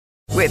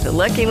With the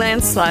Lucky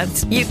Land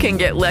Slots, you can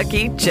get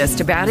lucky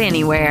just about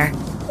anywhere.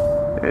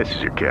 This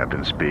is your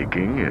captain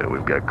speaking.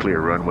 We've got clear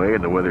runway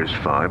and the weather's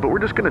fine, but we're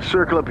just going to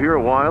circle up here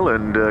a while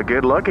and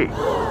get lucky.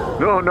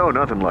 No,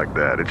 nothing like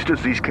that. It's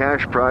just these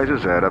cash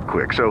prizes add up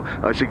quick. So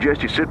I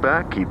suggest you sit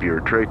back, keep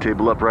your tray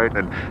table upright,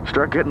 and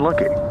start getting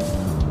lucky.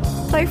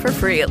 Play for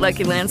free at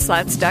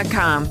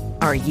LuckyLandSlots.com.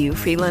 Are you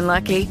feeling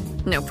lucky?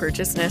 No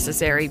purchase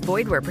necessary.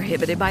 Void where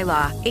prohibited by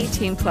law.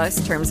 18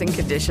 plus terms and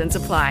conditions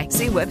apply.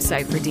 See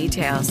website for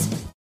details.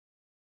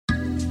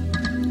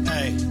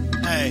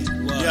 Hey,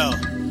 yo.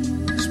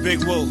 It's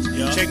Big Woo.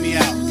 Yo. Check me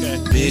out, okay?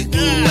 Big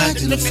Woo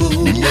acting a fool.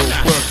 Big Woo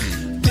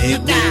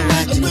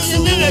acting a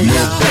fool.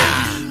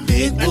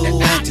 Big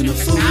Woo acting a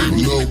fool.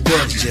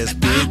 Just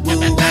Big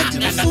Woo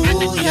acting a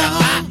fool,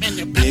 y'all.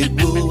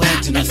 Big Woo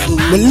acting a fool.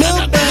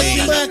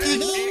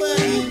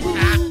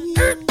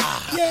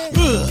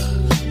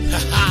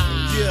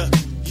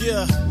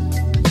 Yeah.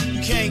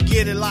 You can't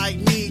get it like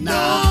me,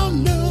 no.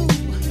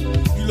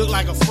 You look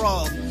like a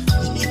frog.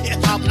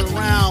 Hopping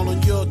around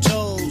on your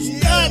toes.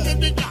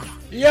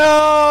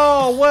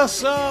 Yo,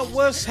 what's up?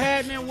 What's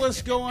happening?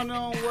 What's going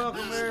on?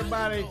 Welcome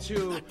everybody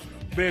to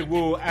Big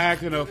Woo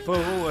Acting a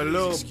Fool, a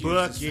little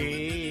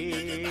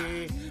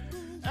Bucky.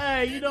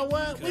 Hey, you know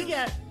what? We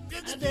got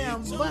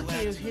damn Bucky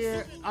is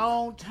here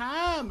on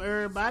time,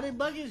 everybody.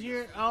 Bucky's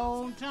here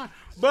on time.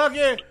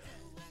 Bucky,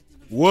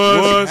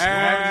 what's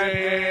happening?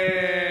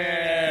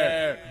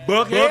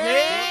 Bucky?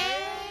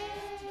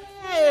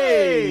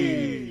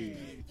 Hey!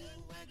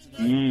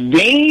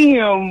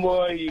 Damn,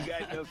 boy, you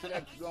got the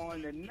effects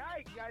going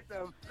tonight. Got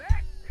the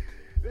effects.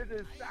 This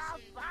is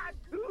South-Side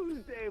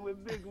Tuesday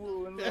with Big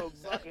Woo and Little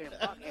Bucky.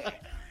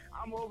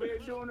 I'm over here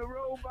doing the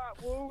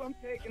robot, Woo. I'm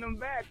taking them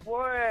back,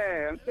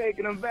 boy. I'm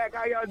taking them back.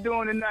 How y'all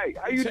doing tonight?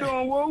 How you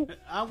doing, Woo?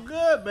 I'm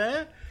good,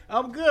 man.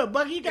 I'm good.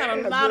 Bucky, you got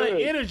a lot of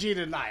energy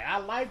tonight. I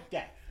like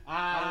that.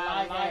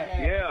 I like that.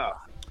 Yeah.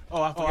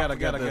 Oh, I forgot I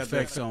got the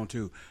effects on,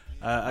 too.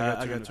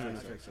 I got two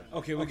effects on.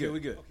 Okay, we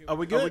good. Are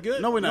we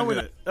good? No, we're not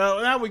good.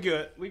 Now we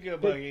good. We good,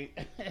 Bucky.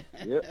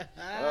 Yep.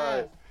 All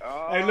right.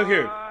 Hey, look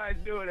here.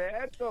 Do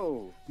that,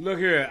 though. Look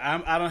here.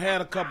 I done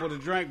had a couple to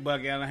drink,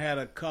 Bucky. I done had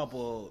a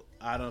couple.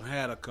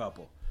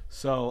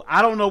 So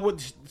I don't know what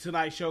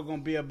tonight's show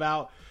going to be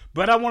about,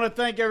 but I want to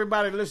thank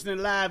everybody listening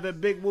live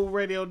at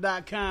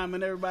BigWooRadio.com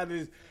and everybody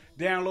that's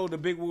download the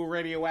Big Woo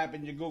Radio app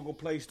in your Google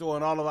Play Store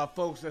and all of our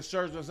folks that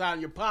search us out in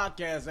your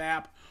podcast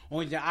app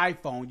on your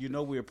iPhone. You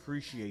know we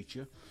appreciate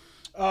you.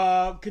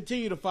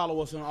 Continue to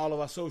follow us on all of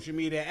our social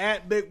media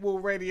at Big Woo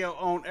Radio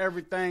on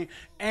everything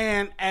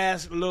and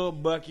Ask Lil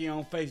Bucky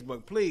on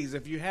Facebook. Please,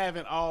 if you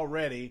haven't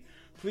already,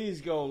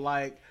 please go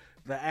like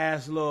the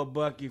Ask Lil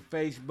Bucky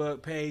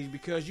Facebook page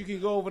because you can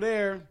go over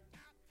there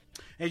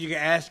and you can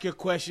ask your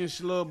questions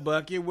to Lil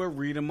Bucky. We'll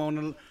read them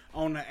on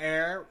the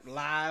air,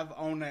 live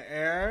on the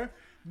air.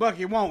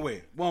 Bucky, won't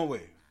we? Won't we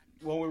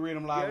read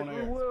them live on the air?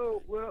 Yes, we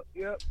will.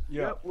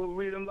 Yep. We'll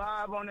read them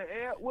live on the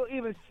air. We'll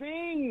even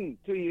sing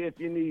to you if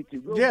you need to.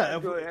 Go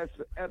back to an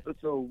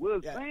episode.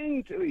 We'll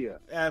sing to you.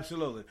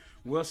 Absolutely.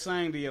 We'll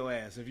sing to your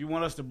ass. If you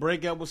want us to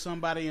break up with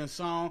somebody in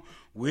song,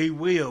 we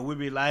will. We'll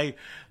be like,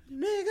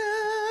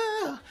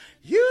 nigga,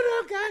 you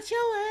done got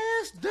your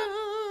ass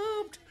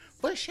dumped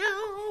for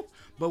sure.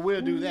 But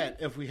we'll do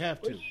that if we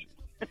have to.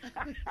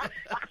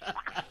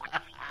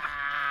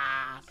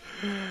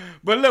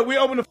 But look, we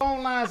open the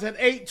phone lines at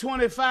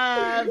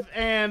 8:25,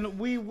 and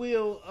we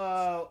will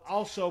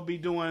also be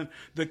doing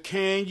the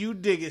Can You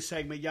Dig It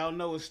segment. Y'all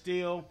know it's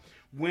still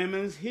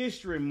Women's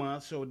History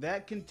Month, so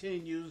that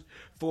continues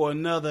for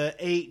another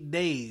 8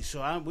 days.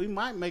 So we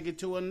might make it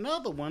to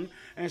another one,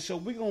 and so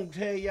we're going to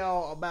tell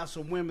y'all about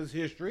some women's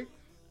history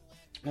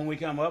when we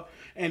come up.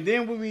 And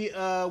then we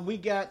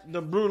got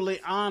the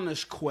Brutally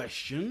Honest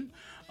question.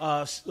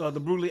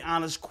 The Brutally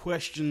Honest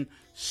question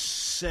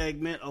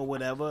segment or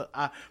whatever.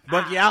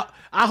 Bucky, I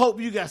hope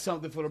you got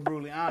something for the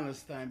Brutally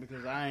Honest thing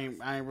because I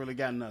ain't really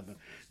got nothing.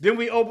 Then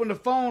we open the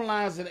phone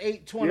lines at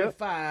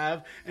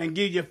 8:25 and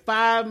give you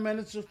 5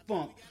 minutes of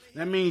funk.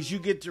 That means you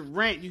get to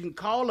rant. You can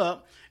call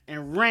up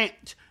and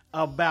rant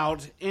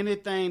about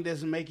anything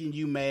that's making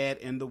you mad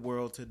in the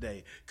world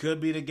today. Could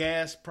be the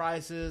gas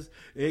prices.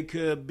 It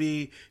could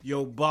be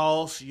your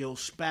boss, your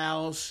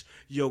spouse,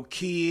 your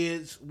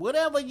kids,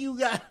 whatever you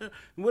got,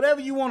 whatever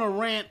you want to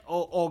rant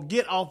or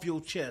get off your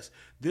chest.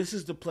 This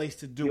is the place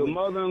to do your it. Your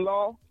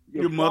mother-in-law?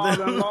 Your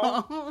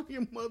mother-in-law?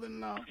 Your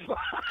mother-in-law.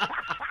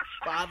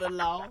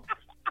 Father-in-law.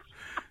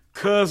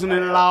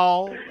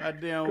 Cousin-in-law.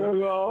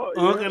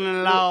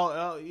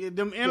 Uncle-in-law.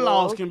 Them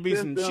in-laws can be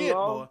some shit,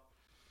 boy.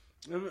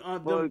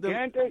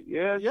 Can't they?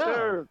 Yes,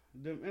 sir.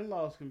 Them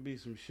in-laws can be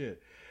some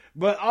shit.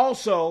 But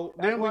also,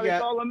 then we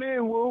got. Call them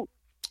in, Woo.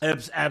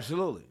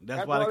 Absolutely.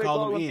 That's why they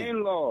call them in.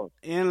 In-laws.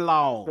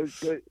 In-laws.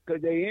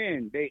 Because they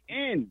in.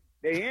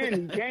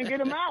 You can't get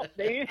them out.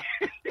 They in.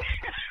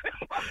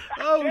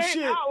 Oh, they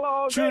shit.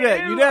 Outlaws, true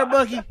that. You there,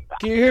 Bucky?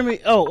 Can you hear me?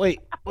 Oh, wait.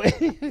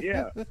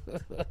 Yeah.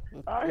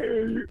 I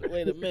hear you.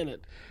 Wait a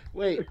minute.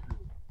 Wait.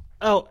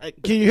 Oh,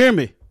 can you hear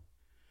me?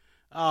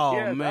 Oh,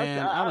 Yes,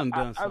 man, I done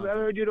I something.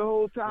 heard you the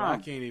whole Well, I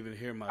time. can't even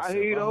hear myself. I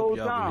hear you the hope whole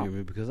y'all time. can hear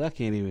me because I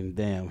can't even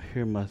damn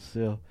hear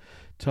myself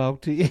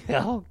talk to you.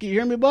 Can you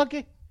hear me,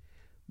 Bucky?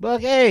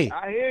 Bucky.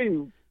 I hear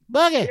you.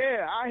 Bucky.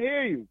 Yeah, I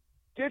hear you.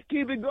 Just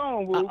keep it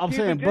going, Woo. I'm Keep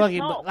saying, it, Bucky,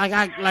 talk.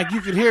 like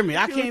you can hear me.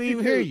 I can't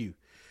even hear you.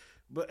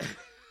 But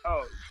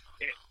Oh,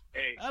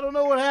 hey. I don't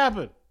know what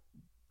happened.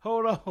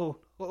 Hold on.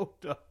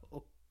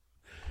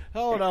 I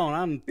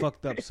done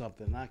fucked up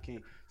something. I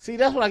can't. See,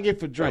 that's what I get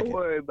for drinking.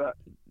 Don't worry about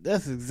it.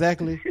 That's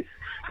exactly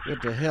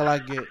what the hell I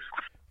get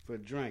for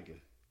drinking.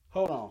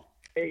 Hold on.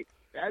 Hey,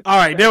 All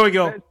right, there we the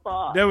go. best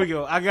part. There we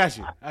go. I got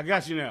you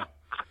now.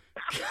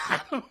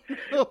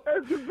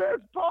 That's the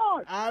best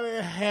part. I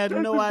had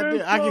That's no the idea.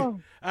 best part.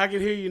 I can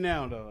hear you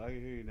now, though. I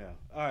can hear you now.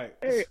 All right.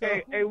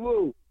 Hey,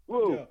 Woo.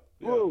 Yeah,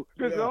 Woo.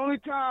 Because yeah. the only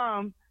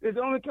time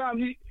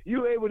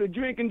you able to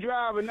drink and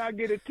drive and not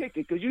get a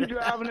ticket because you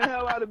driving the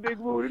hell out of Big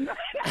Woo tonight.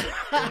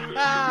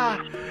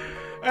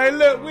 Hey,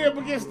 look, we up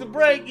against the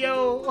break,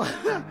 yo.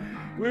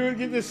 We're gonna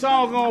get this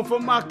song on for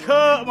my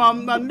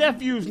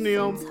nephews,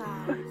 Nim.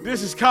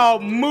 This is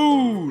called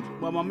Mood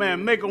by my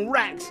man Make 'em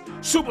Racks,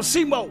 Super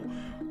Simo,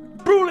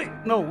 Brutally.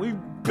 No, we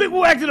Big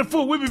Woo Acting a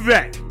Fool. We'll be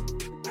back.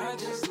 I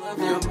just love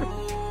your mood.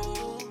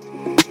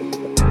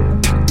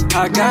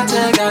 I got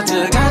to get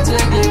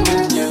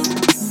with you.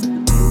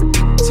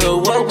 So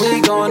what we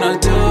gonna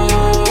do?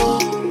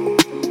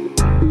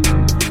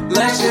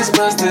 Let's just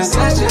bust this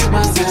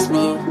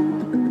move.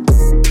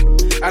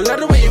 I love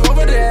the way you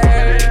over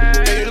there.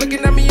 Are you looking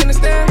at me in the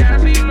stand?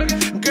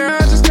 Girl,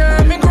 just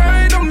come and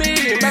grind on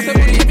me. Bounce that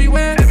booty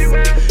everywhere.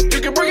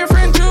 You can bring your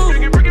friend too. We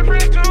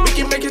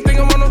can make you think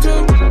I'm on them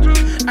too.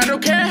 I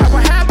don't care how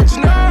it happens,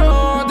 you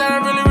know that I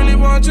really, really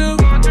want you.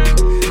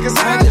 Cause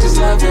I just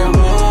love your mood.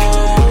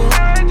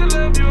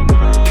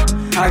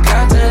 I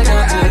got to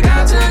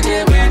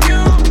get with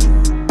you.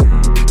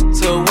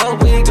 So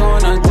what we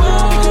gonna do?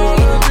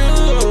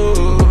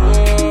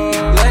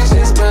 Let's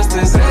just bust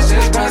this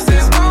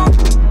move.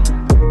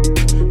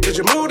 Cause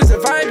your mood is a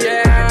vibe,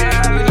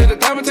 yeah. We need a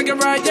time and take a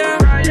ride, yeah.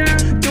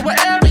 Do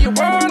whatever you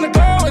wanna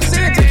go and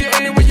sit. Take you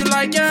anywhere you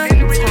like, yeah.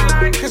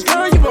 Cause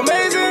girl, you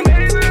amazing.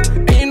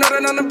 And you know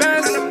that I'm the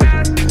best.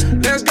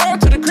 Let's go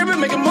to the crib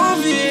and make a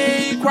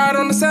movie. Quiet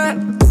on the set.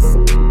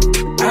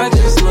 I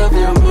just love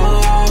your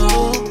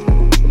mood.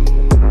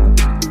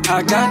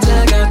 I got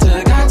to get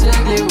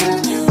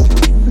with you.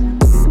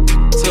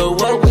 So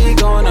what we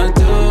gonna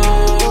do?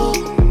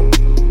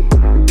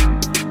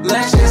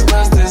 Let's just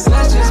bust this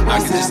I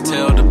can just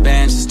tell the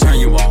band just turn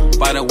you on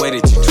by the way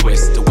that you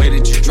twist, the way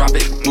that you drop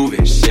it, move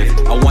it, shift.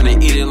 I wanna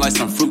eat it like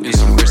some fruit and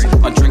some grits.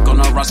 My drink on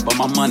the rocks, but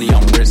my money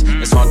on wrist.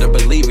 It's hard to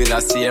believe it, I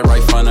see it right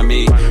in front of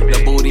me.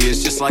 The booty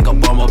is just like a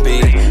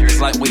bumblebee.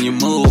 It's like when you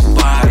move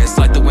by, it's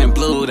like the wind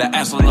blew, the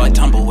ass look like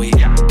tumbleweed.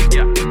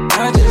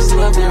 I just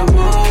love your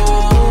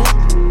mood.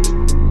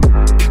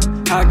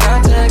 I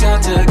got to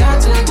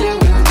get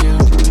with you.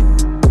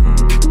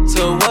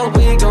 So what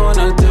we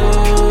gonna do?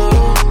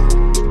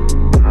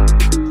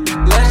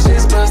 Let's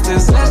just bust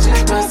this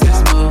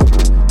move.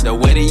 The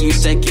way that you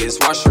shake it is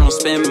wash your own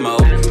spin mode.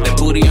 The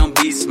booty on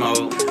beast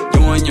mode.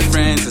 You and your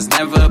friends is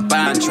never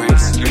buying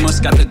drinks. You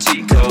must got the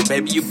cheat code,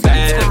 baby, you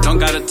bad. I don't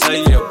gotta tell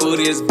you, your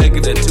booty is bigger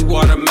than 2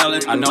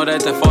 watermelons. I know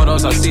that the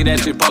photos I see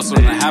that you post,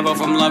 and half of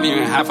them love you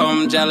and half of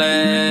them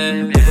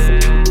jealous.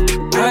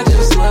 I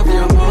just love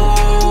your mood.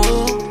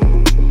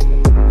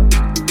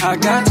 I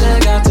got to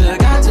get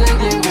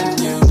with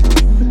you.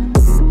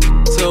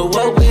 So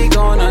what we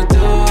gonna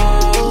do?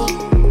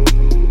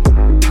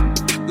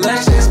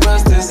 Let's just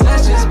bust this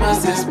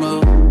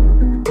move.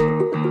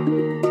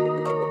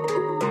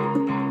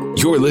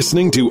 You're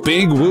listening to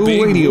Big Woo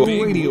Radio.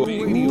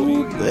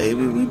 Ooh,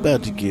 baby, we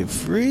about to get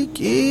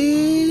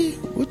freaky.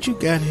 What you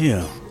got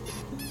here?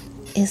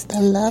 It's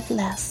the Love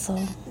Lasso,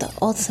 the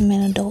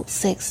ultimate adult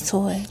sex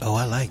toy. Oh,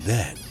 I like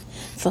that.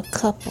 For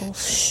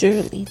couples,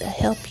 surely to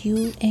help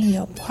you and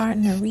your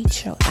partner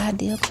reach your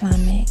ideal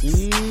climax.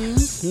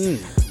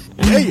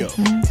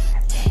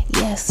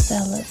 Yes,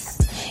 fellas.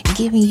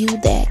 Giving you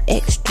that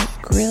extra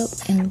grip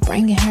and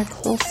bringing her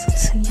closer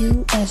to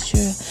you as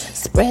you're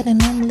spreading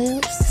them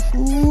lips.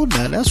 Ooh,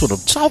 now that's what I'm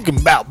talking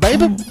about,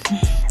 baby.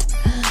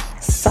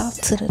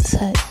 Soft to the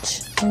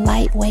touch,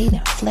 lightweight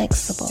and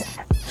flexible.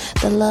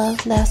 The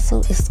Love Lasso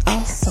is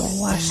also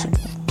washable.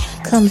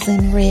 Comes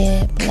in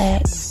red,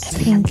 black,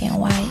 pink, and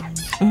white.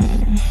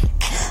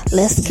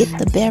 Let's get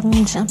the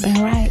bedroom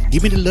jumping right.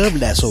 Give me the Love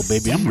Lasso,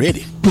 baby. I'm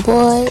ready.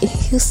 Boy,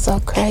 you so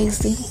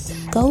crazy.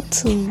 Go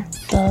to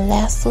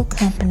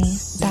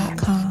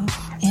thelassocompany.com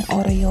and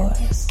order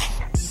yours.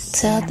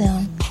 Tell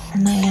them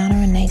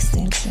Nayana Renee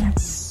sent you.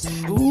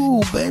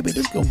 Ooh, baby,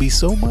 this gonna be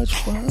so much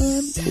fun.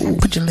 Ooh,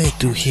 put your leg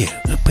through here.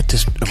 Put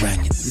this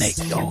around your neck.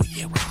 Oh,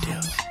 yeah, right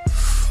there.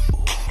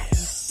 Oh,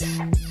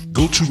 yeah.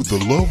 Go to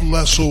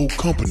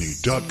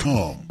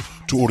thelovelassocompany.com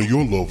to order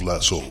your Love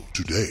Lasso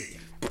today.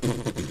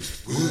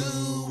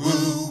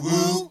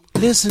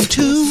 Listen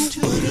to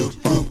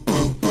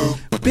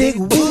Big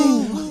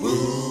Woo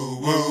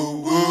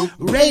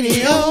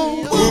Radio.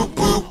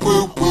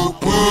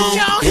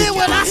 Y'all hear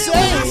what I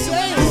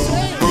say?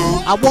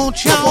 I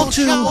want y'all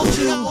to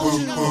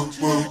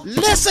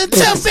listen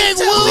to Big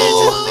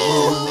Woo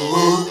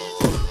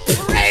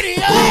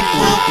Radio.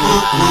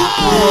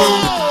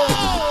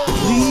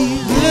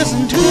 Please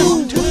listen to.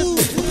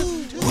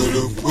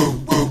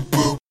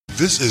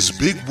 This is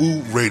Big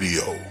Woo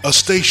Radio, a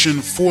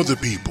station for the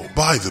people,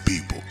 by the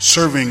people,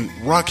 serving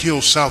Rock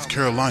Hill, South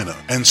Carolina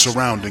and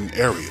surrounding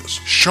areas,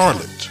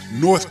 Charlotte,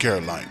 North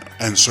Carolina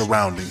and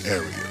surrounding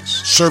areas,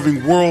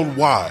 serving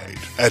worldwide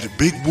at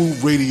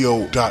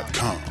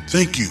BigWooRadio.com.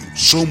 Thank you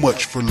so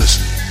much for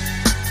listening.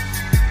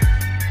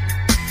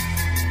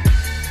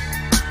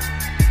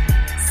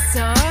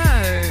 So,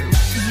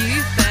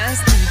 you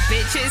thirsty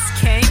bitches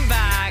came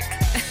back.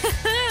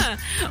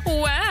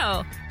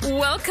 Well,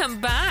 welcome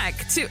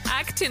back to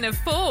Actin a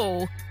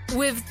Fool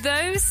with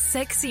those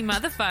sexy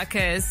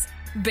motherfuckers,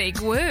 Big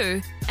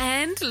Woo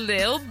and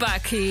Lil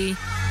Bucky.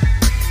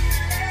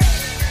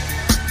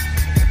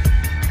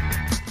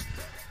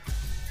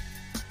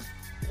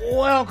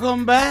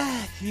 Welcome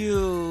back,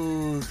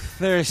 you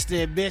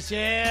thirsty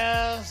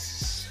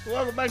bitches.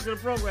 Welcome back to the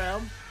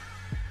program.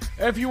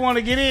 If you want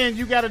to get in,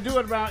 you got to do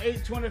it around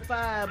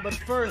 8:25. But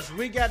first,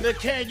 we got the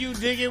Can You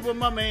Dig It with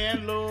my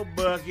man, Lil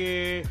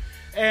Bucky,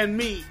 and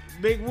me,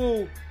 Big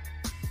Woo.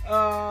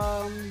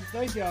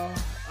 Thank y'all.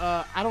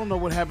 I don't know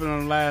what happened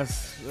on the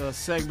last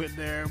segment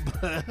there,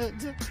 but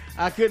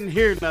I couldn't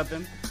hear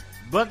nothing.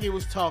 Bucky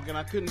was talking.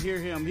 I couldn't hear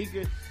him.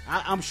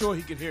 I'm sure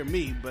he could hear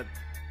me, but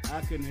I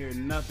couldn't hear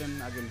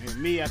nothing. I couldn't hear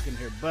me. I couldn't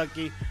hear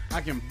Bucky.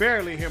 I can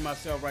barely hear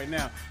myself right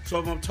now. So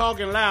if I'm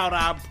talking loud,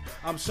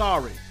 I'm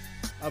sorry.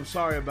 I'm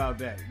sorry about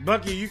that.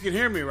 Bucky, you can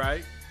hear me,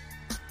 right?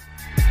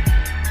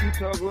 You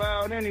talk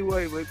loud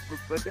anyway,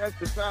 but that's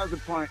besides the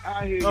point.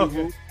 I hear you,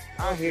 Okay. Woo.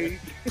 I hear you.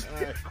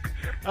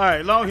 All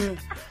right. Long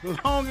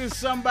as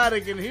somebody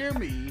can hear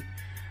me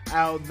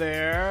out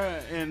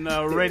there in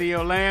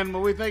radio land. But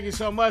we thank you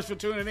so much for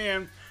tuning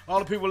in. All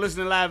the people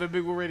listening live at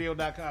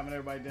BigWooRadio.com and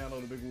everybody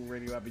download the Big Woo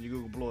Radio app in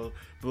your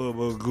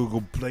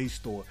Google Play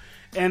Store.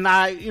 And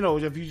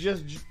if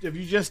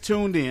you just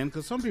tuned in,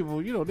 because some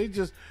people,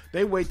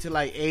 they wait till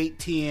like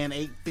 8:10,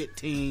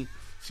 8:15,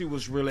 see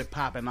what's really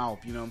popping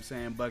off. You know what I'm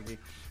saying, Bucky?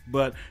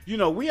 But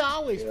we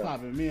always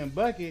popping, me and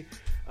Bucky.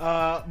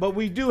 But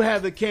we do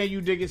have the Can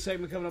You Dig It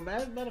segment coming up.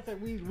 As a matter of fact,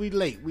 we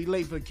late. We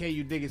late for the Can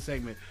You Dig It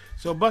segment.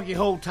 So Bucky,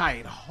 hold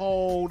tight.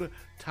 Hold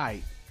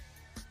tight.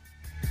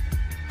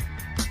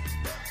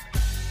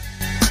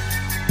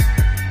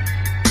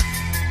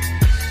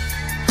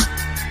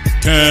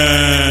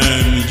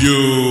 Can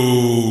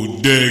you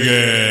dig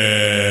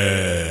it?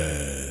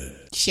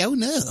 Show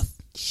enough.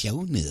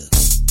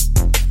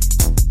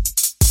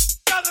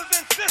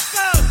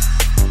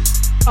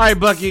 All right,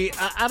 Bucky.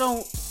 I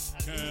don't.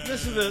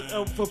 This is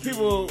for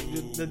people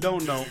that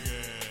don't know.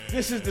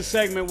 This is the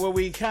segment where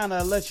we kind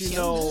of let you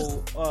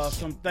know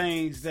some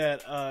things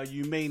that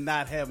you may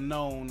not have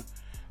known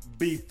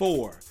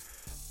before.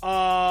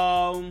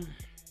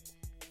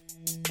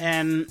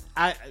 And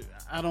I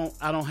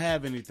don't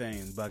have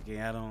anything,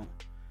 Bucky. I don't.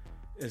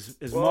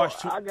 It's March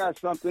 2. I got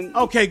something.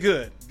 Okay,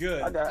 good.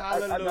 I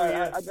got a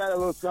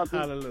little something.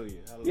 Hallelujah.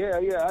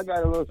 Yeah, I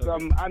got a little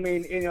something. I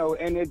mean,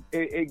 and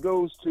it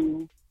goes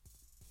to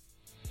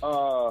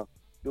the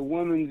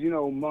Women's,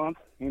 month,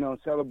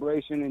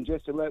 celebration, and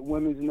just to let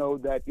women know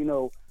that, in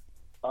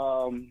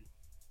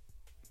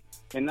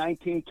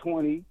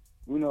 1920,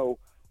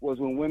 was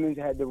when women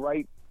had the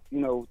right,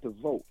 to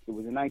vote. It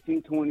was in the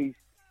 1920s,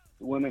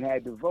 women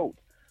had to vote.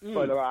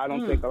 But I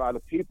don't think a lot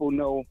of people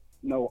know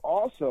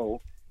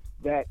also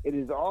that it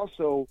is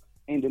also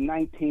in the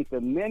 19th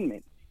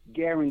Amendment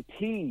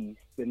guarantees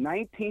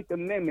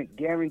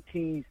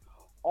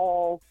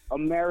all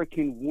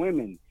American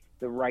women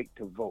the right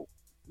to vote.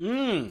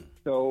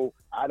 So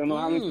I don't know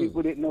how many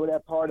people didn't know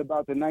that part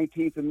about the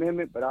 19th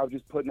Amendment, but I was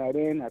just putting that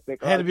in. I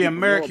think it had to be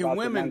American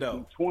women,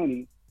 though.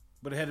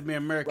 But it had to be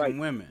American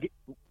women.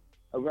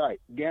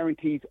 Right.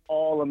 Guarantees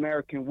all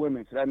American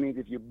women. So that means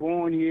if you're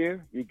born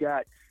here, you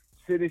got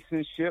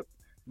citizenship.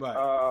 Right.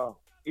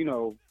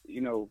 You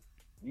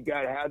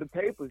got to have the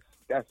papers.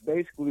 That's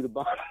basically the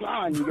bottom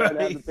line. You got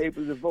to have the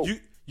papers to vote.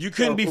 You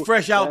couldn't be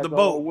fresh out the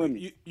boat.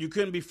 You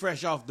couldn't be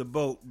fresh off the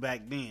boat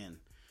back then.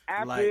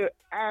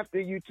 After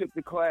you took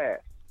the class.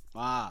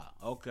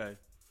 Okay.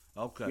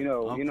 After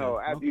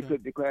you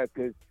took the class,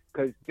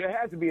 because there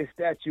has to be a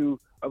statute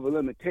of a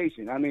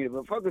limitation. I mean, if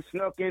a fucker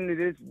snuck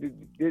into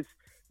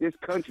this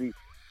country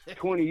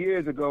 20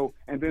 years ago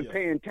and been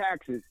paying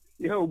taxes,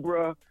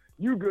 bruh,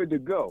 you good to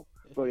go.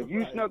 But if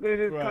you snuck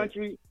into this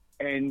country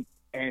and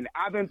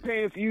I've been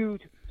paying for you,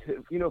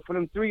 for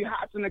them 3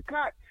 hots in the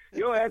cot,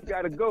 your ass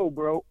got to go,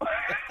 bro.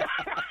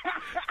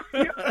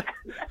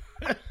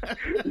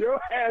 Your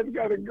ass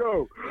got to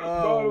go.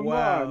 Bottom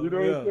line, you know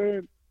what I'm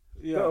saying?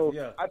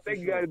 I think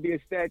you got to be a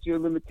statute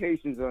of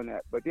limitations on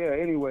that. But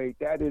anyway,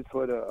 that is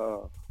for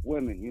the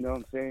women. You know what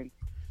I'm saying?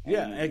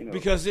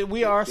 Because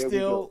we are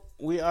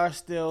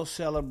still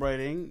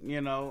celebrating.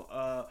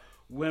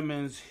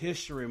 Women's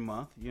History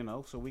Month.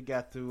 So we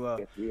got to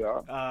yes, we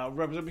are.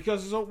 represent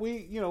because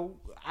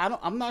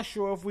I'm not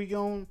sure if we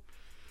gonna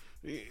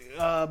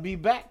be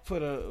back for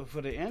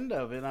the end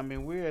of it. I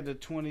mean, we're at the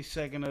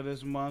 22nd of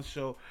this month,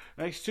 so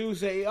next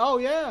Tuesday. Oh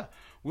yeah,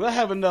 we'll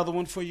have another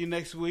one for you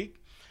next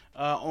week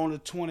on the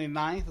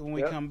 29th when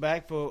we come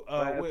back for.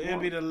 It'll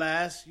be the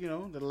last,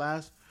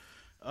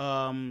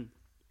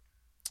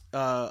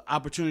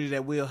 opportunity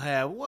that we'll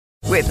have.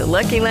 With the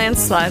Lucky Land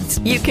Slots,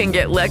 you can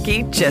get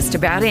lucky just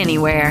about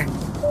anywhere.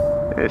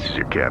 This is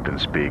your captain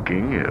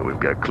speaking. We've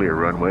got clear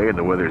runway and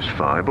the weather's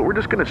fine, but we're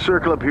just going to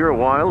circle up here a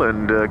while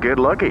and get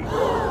lucky.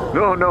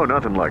 No,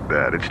 nothing like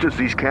that. It's just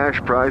these cash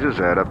prizes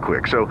add up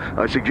quick. So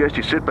I suggest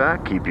you sit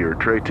back, keep your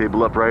tray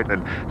table upright,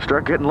 and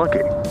start getting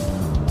lucky.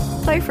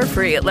 Play for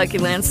free at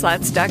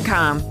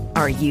LuckyLandSlots.com.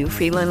 Are you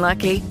feeling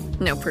lucky?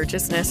 No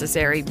purchase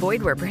necessary.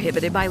 Void where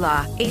prohibited by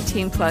law.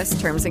 18+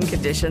 terms and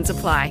conditions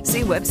apply.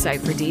 See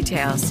website for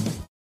details.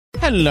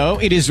 Hello,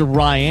 it is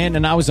Ryan,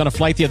 and I was on a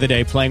flight the other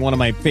day playing one of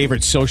my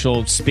favorite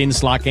social spin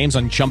slot games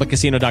on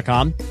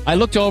ChumbaCasino.com. I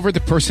looked over at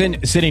the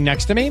person sitting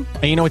next to me,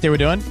 and you know what they were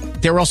doing?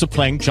 They were also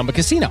playing Chumba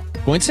Casino.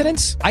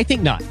 Coincidence? I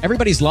think not.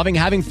 Everybody's loving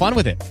having fun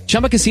with it.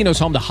 Chumba Casino is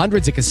home to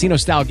hundreds of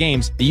casino-style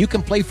games that you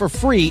can play for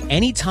free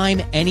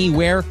anytime,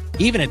 anywhere,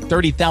 even at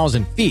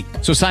 30,000 feet.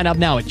 So sign up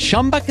now at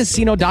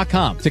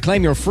ChumbaCasino.com to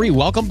claim your free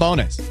welcome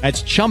bonus.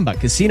 That's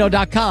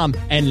ChumbaCasino.com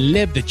and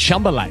live the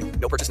Chumba life.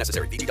 No purchase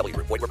necessary. VGW.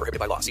 Void where prohibited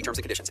by law. See terms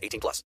and conditions.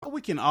 18+.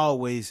 We can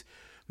always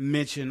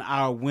mention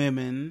our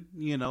women,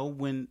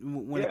 when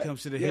it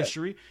comes to the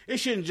history. It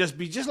shouldn't just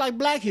be just like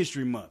Black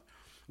History Month.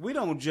 We're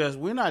not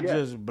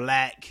just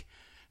black,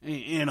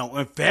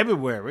 in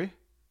February,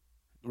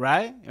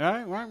 right?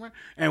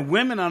 And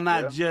women are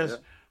not just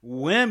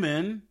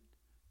women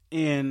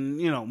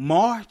in,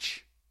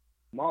 March.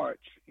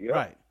 Yeah.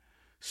 Right.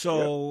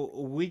 So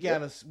we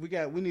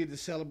need to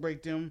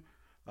celebrate them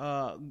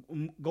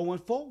going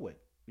forward.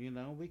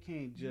 We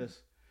can't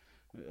just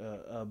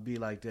be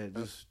like that,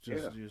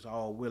 just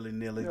all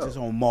willy-nilly, just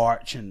on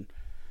March and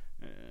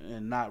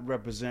not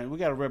represent. We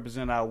got to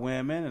represent our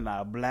women and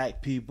our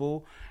black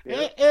people,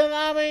 and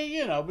I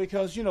mean,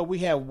 because we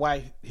have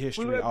white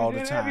history all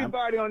the time.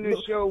 Everybody on this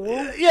show,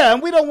 Woo. Yeah,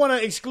 and we don't want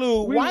to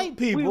exclude white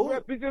people. We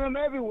represent them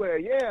everywhere.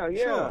 Yeah,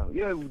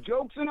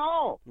 jokes and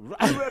all.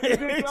 Right. We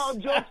represent y'all,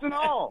 jokes and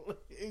all.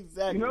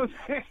 Exactly. You know what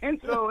I'm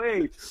saying? So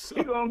hey,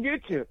 we gonna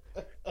get you.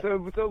 So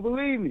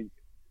believe me.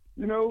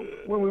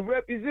 When we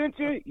represent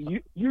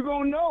you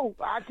gonna know.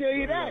 I tell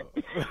you that.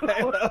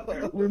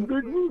 When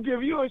Big Woo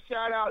give you a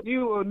shout out,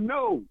 you will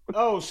know.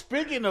 Oh,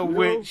 speaking of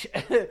which,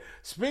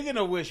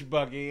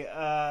 Bucky,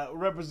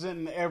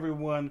 representing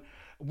everyone,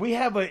 we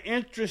have an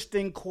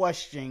interesting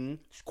question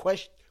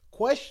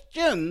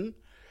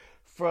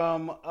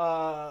from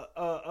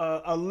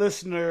a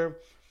listener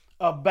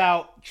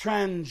about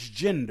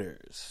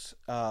transgenders.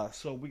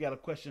 So we got a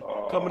question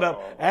coming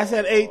up. That's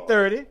at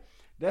 8:30.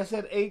 That's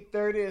at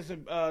 8:30. It's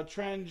a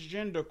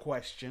transgender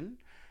question.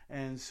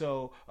 And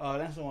so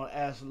that's what I want to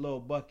ask Lil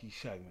Bucky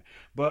segment.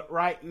 But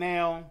right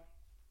now,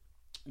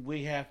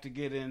 we have to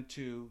get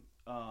into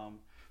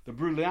the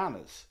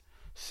Brulianas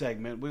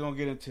segment. We're going to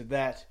get into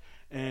that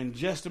in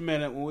just a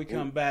minute when we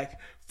come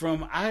back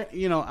from, I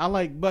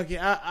like Bucky.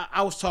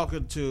 I was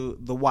talking to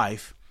the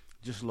wife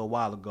just a little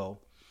while ago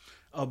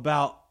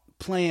about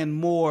playing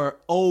more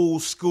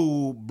old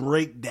school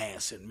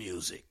breakdancing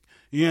music.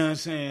 You know what I'm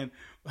saying?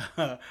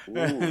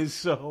 And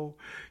so,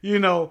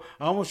 I'm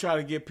going to try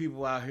to get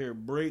people out here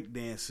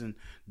breakdancing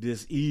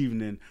this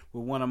evening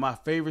with one of my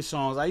favorite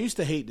songs. I used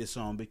to hate this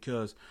song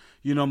because,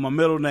 my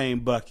middle name,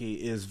 Bucky,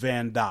 is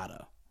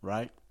Vandata,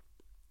 right?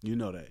 You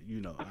know that.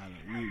 You know that. And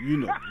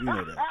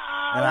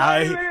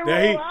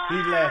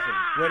he's laughing.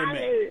 Wait a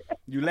minute.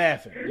 You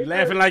laughing. You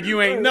laughing like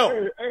you ain't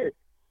know. Hey.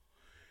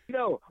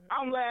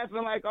 I'm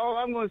laughing like all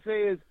I'm going to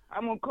say is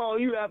I'm going to call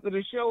you after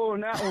the show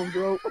on that one,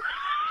 bro.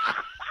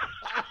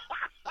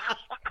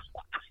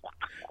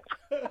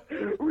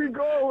 We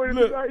go with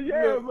it. Like,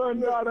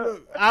 Vandata.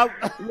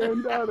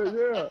 Vandata,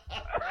 yeah.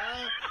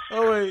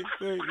 Oh, wait.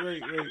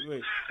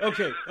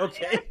 Okay.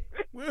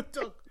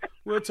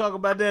 We'll talk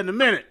about that in a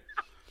minute.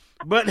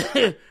 But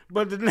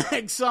the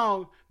next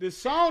song, the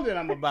song that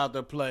I'm about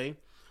to play,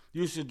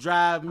 used to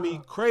drive me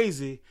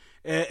crazy,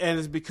 and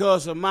it's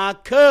because of my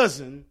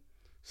cousin,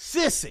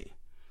 Sissy.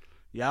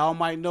 Y'all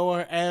might know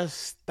her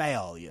as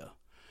Thalia.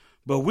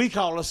 But we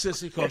call her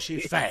Sissy because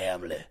she's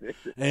family.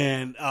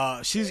 And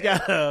she's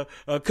got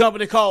a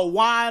company called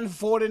Wine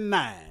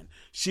 49.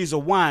 She's a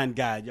wine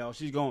guide, y'all.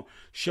 She's going to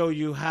show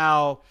you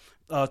how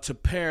to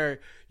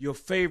pair your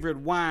favorite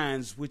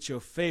wines with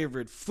your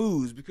favorite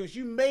foods, because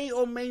you may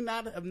or may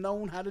not have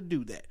known how to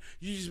do that.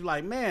 You just be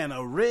like, man,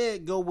 a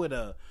red go with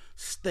a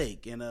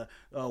steak and a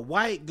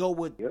white go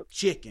with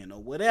chicken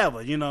or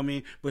whatever, you know what I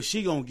mean? But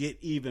she going to get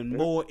even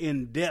more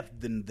in-depth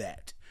than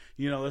that.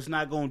 It's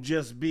not going to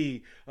just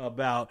be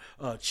about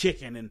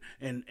chicken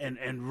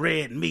and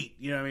red meat.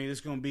 You know what I mean?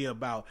 It's going to be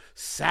about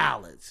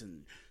salads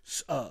and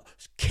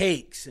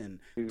cakes and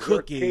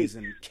cookies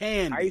and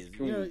candies. Ice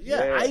cream.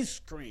 Ice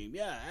cream.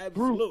 Yeah,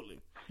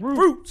 absolutely.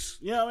 fruits.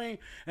 You know what I mean?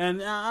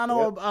 And I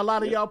know a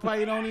lot of y'all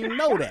probably don't even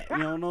know that. You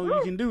don't know you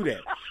can do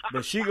that.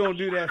 But she gonna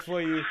do that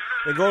for you.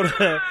 And go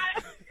to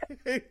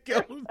let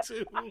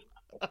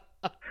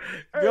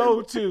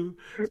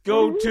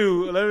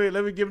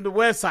me give him the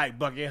website,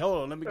 Bucky.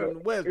 Hold on, let me give him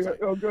the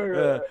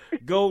website.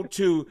 Go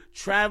to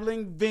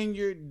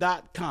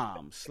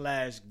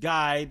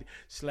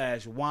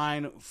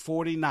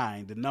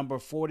travelingvineyard.com/guide/wine49, the number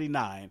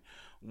 49,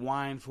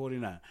 wine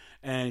 49.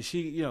 And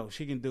she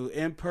can do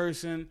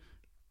in-person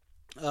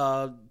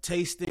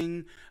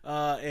tasting,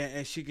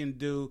 and she can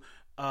do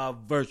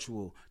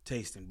virtual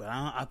tasting. But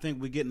I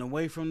think we're getting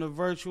away from the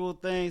virtual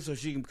thing, so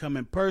she can come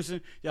in person.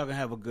 Y'all can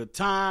have a good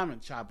time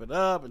and chop it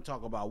up and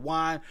talk about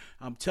wine.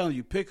 I'm telling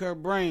you, pick her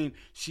brain.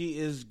 She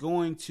is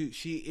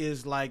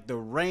like the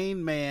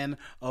Rain Man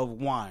of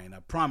wine. I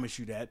promise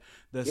you that.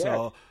 That's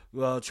all.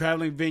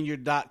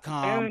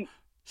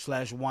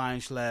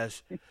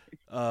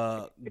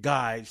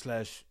 travelingvineyard.com/wine/guide/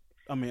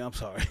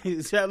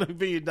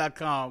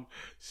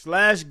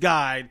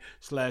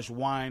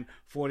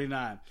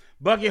 travelingvineyard.com/guide/wine49.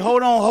 Bucky,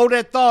 hold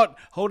that thought,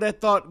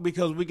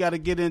 because we got to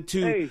get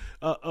into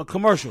a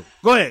commercial.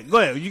 Go ahead.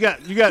 You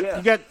got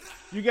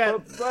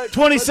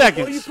 20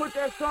 seconds. Before you put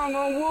that song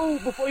on, Woo,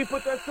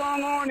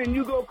 and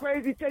you go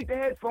crazy, take the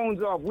headphones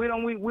off. We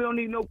don't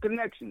need no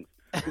connections.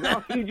 I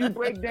don't need you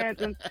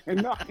breakdancing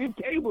and knock your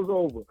tables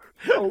over.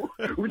 So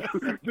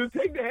just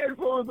take the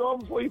headphones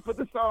off before you put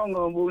the song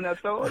on, Woo. Now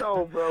throw it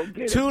on, bro.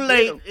 Too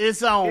late.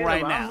 It's on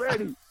right now. I'm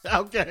ready.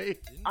 Okay.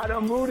 I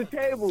done moved the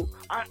table.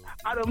 I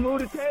done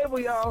moved the table,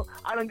 y'all.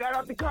 I done got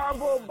out the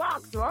cardboard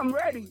box, so I'm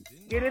ready.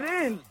 Get it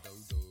in.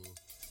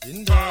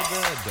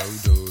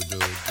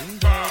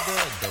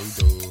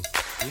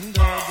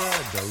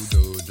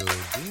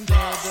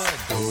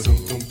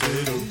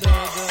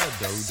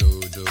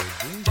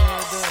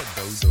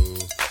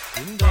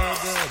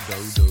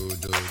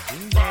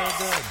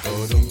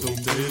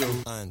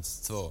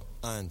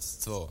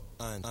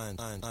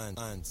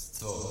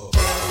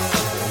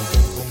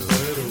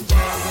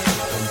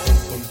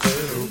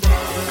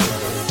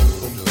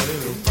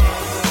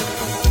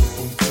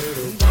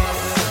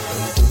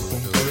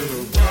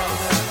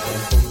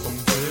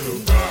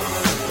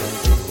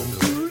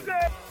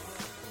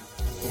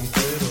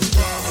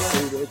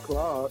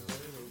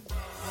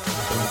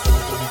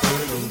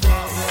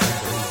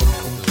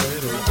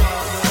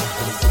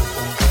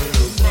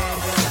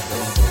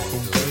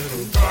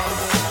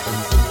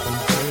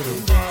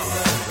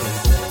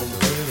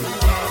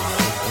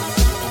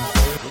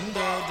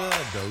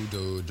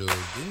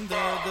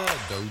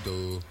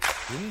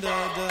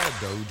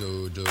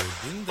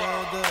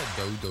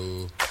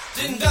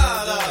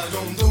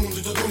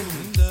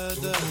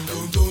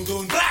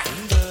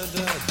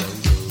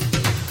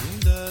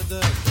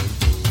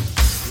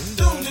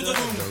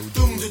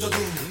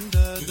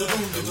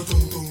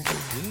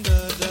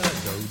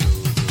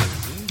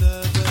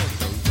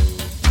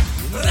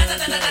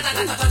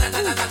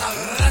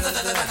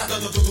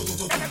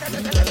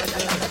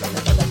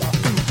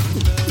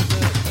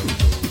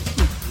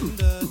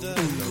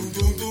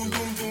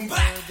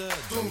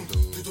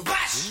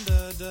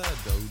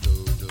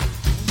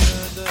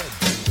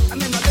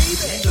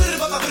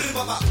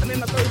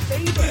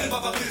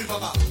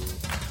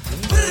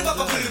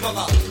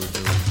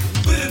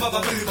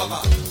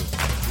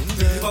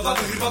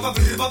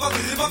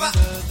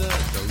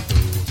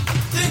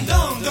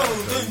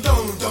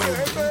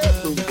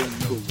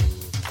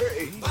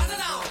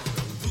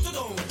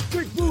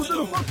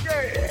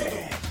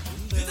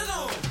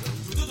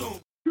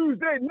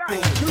 Tuesday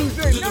night.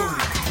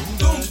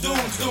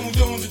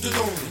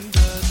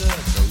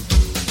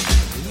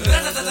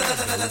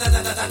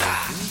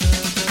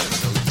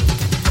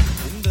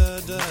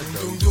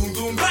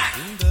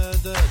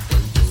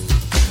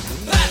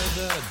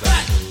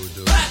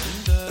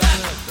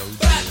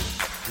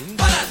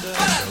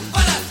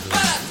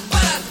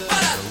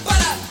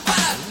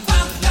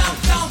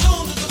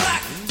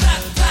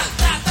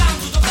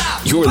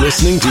 You're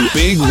listening to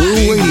Big Woo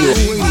Radio.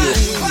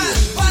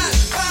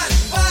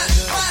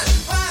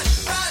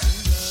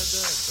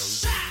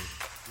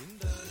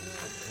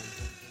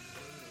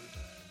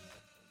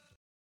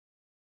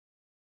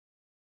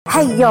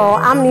 Hey y'all,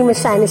 I'm Nima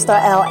Shining Star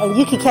L, and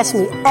you can catch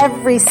me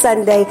every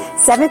Sunday,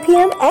 7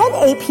 p.m. and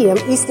 8 p.m.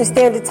 Eastern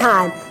Standard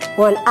Time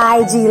on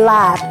IG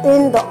Live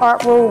in the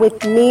Art Room with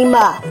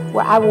Nima,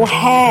 where I will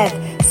have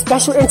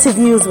special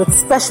interviews with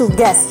special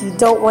guests you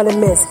don't want to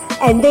miss.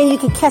 And then you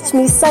can catch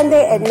me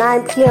Sunday at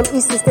 9 p.m.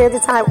 Eastern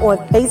Standard Time on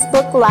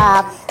Facebook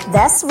Live.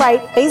 That's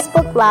right,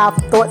 Facebook Live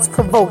Thoughts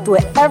Provoked,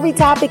 where every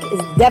topic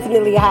is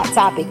definitely a hot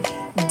topic.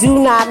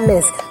 Do not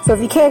miss. So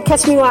if you can't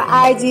catch me on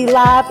IG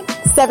Live,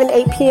 7,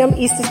 8 p.m.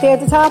 Eastern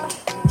Standard Time,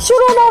 shoot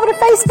on over to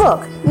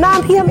Facebook,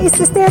 9 p.m.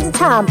 Eastern Standard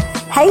Time.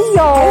 Hey,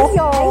 y'all.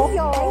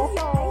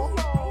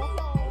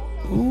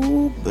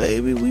 Ooh,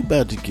 baby, we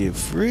about to get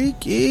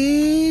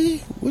freaky.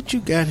 What you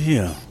got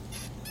here?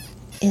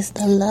 It's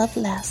the Love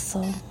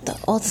Lasso, the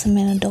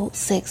ultimate adult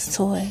sex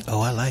toy.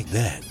 Oh, I like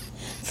that.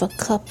 for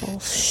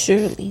couples,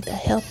 surely to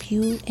help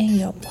you and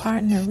your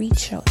partner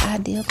reach your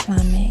ideal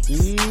climax.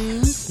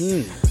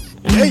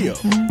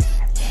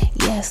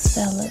 Yes,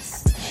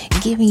 fellas.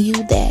 Giving you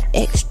that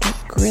extra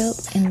grip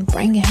and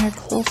bringing her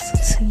closer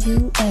to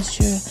you as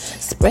you're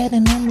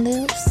spreading them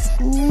lips.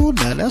 Ooh,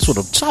 now that's what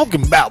I'm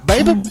talking about,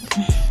 baby.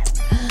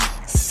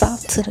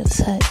 Soft to the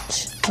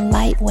touch,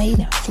 lightweight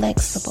and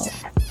flexible.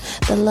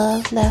 The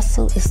love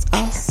lasso is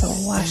also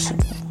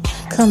washable.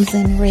 Comes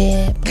in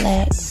red,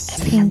 black,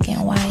 pink,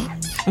 and white.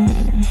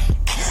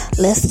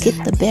 Let's get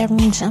the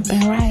bedroom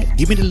jumping right.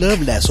 Give me the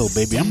love lasso,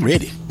 baby. I'm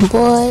ready.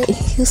 Boy,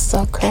 you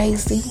so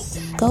crazy.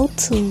 Go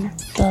to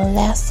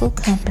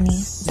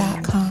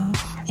thelassocompany.com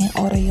and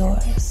order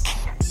yours.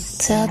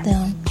 Tell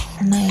them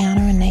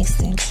Niana Renee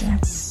sent you.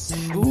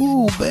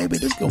 Ooh, baby,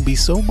 this gonna be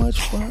so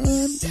much fun.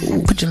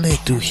 Ooh, put your leg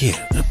through here.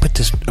 Put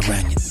this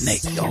around your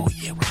neck. Oh,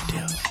 yeah, right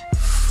there.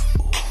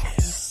 Oh,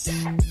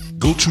 yeah.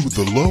 Go to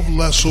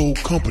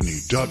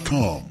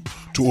thelovelassocompany.com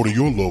to order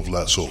your love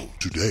lasso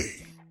today.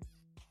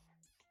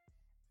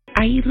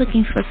 Are you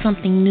looking for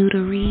something new to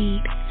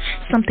read?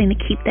 Something to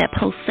keep that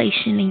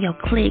pulsation in your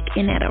click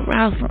and that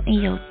arousal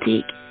in your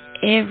dick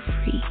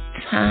every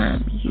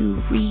time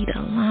you read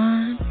a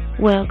line?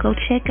 Well, go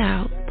check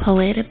out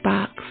Poetic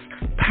Box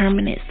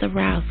Permanent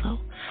Arousal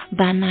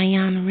by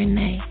Niana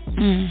Renee.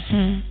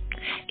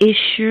 It's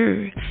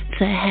sure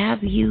to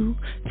have you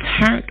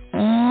turned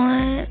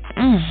on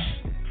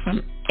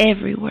from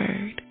every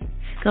word.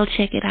 Go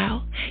check it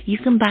out. You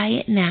can buy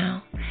it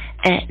now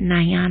at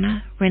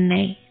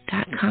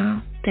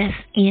NianaRenee.com. That's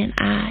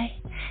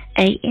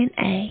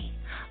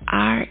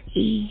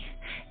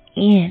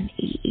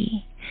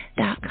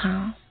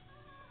NianaRenee.com.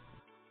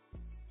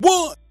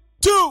 1,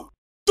 2,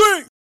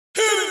 3, hit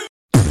it!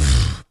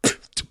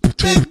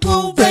 Big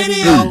Woo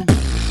Radio.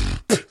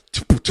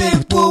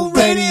 Big Woo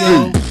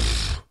Radio.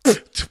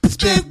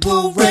 Big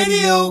Woo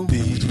Radio.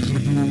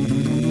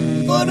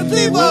 For the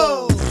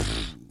people.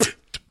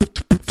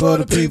 For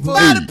the people.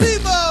 By the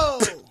people.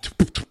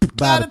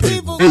 By the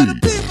people. For the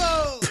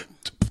people.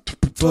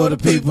 For the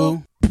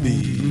people.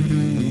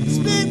 It's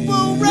Big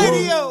Woo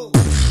Radio.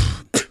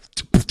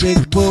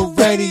 Big Woo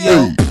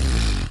Radio.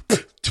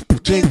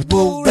 Big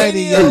Woo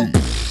Radio.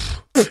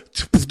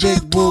 It's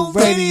Big Woo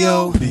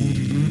Radio.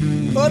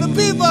 For the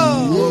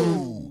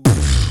people.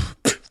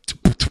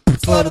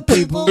 For the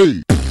people.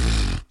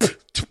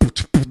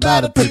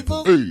 By the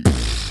people.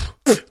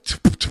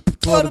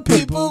 For the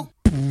people.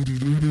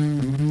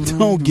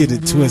 Don't get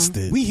it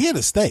twisted. We here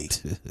to stay.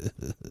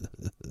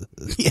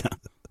 Yeah.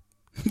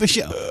 For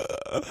sure.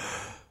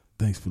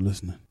 Thanks for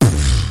listening.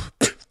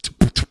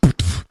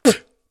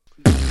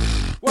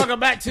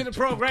 Welcome back to the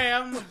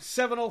program.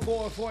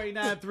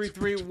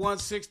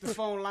 704-489-3316. The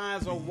phone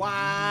lines are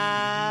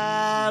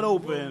wide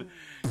open.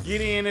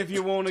 Get in if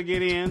you want to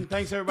get in.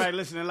 Thanks everybody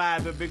listening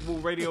live at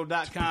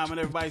BigWooRadio.com, and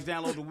everybody's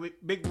download the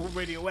Big Woo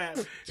Radio app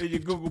in your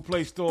Google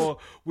Play Store.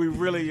 We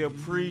really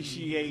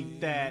appreciate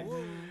that.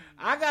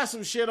 I got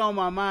some shit on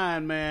my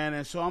mind, man,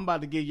 and so I'm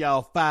about to give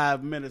y'all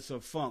 5 minutes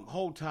of funk.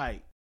 Hold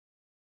tight.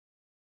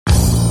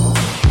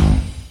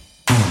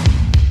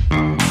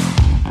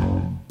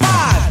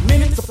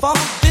 Minutes of funk,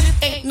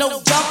 this ain't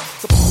no jump.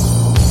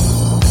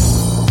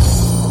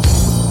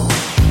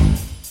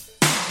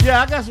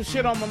 Yeah, I got some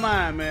shit on my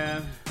mind,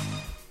 man.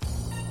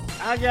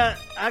 I got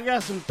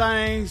some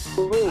things.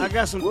 I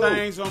got some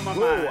things on my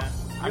mind.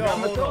 I got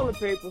my toilet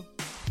paper.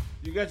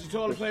 You got your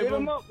toilet paper? Shit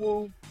 'em up,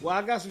 Woo. Well,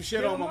 I got some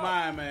shit on my up.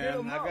 mind,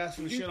 man. I got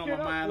some You shit on shit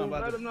my up, mind. Woo. I'm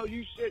about Let to. them know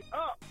you shit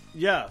up.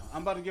 Yeah,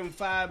 I'm about to give them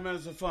 5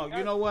 minutes of funk.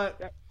 You know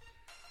what?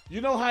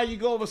 You know how you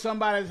go over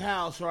somebody's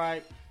house,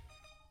 right?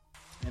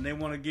 And they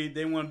want to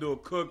do a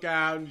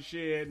cookout and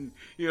shit, and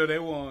they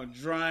want to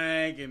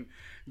drink, and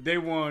they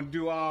want to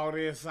do all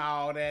this,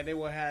 all that. They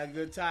want to have a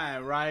good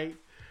time, right?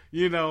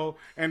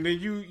 And then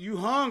you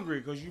hungry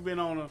because you've been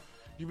on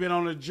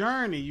a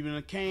journey. You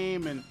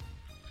came and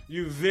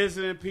you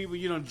visiting people.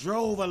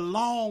 Drove a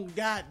long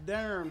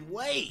goddamn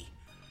way,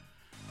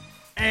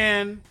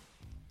 and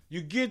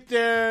you get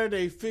there.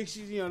 They fix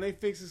you. They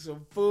fixing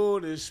some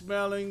food. It's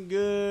smelling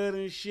good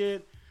and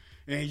shit.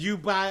 And you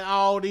buy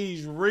all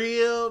these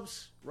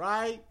ribs,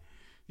 right?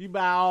 You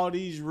buy all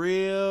these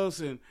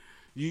ribs, and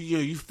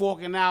you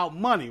forking out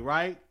money,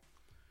 right?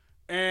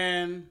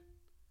 And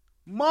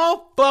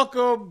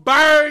motherfucker,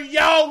 burn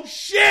your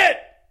shit.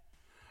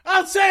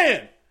 I'm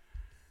saying,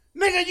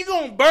 nigga, you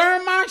gonna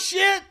burn my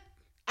shit?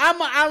 I'm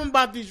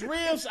about these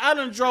ribs. I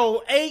done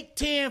drove 8,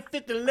 10,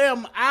 50,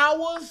 11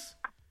 hours.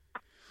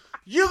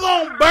 You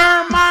gonna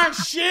burn my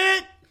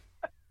shit?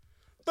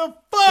 The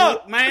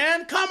fuck,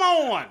 man? Come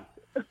on.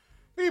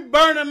 Be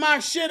burning my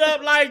shit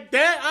up like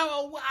that.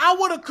 I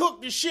would have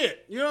cooked the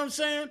shit. You know what I'm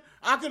saying?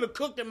 I could have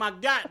cooked it my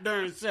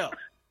goddamn self.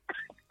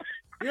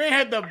 You ain't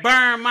had to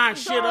burn my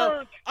shit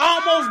up.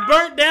 Almost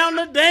burnt down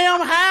the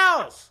damn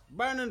house.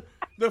 Burning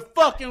the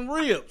fucking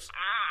ribs.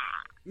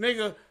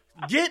 Nigga,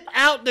 get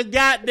out the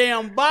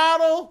goddamn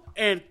bottle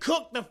and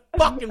cook the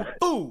fucking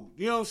food.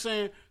 You know what I'm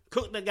saying?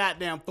 Cook the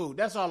goddamn food.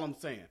 That's all I'm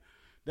saying.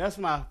 That's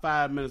my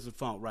 5 minutes of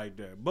funk right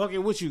there. Bucky,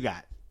 what you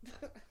got?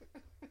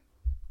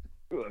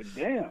 Good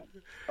damn.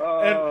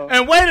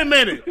 And wait a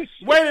minute.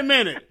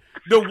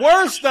 The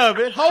worst of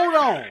it,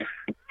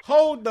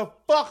 hold the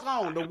fuck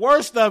on. The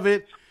worst of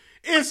it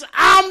is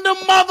I'm the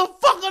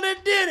motherfucker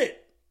that did it.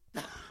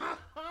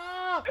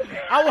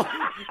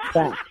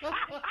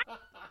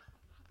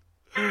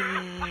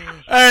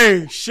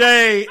 Hey,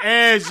 Shay,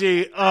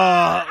 Angie,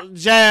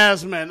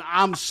 Jasmine,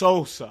 I'm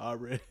so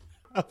sorry.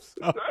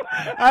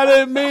 I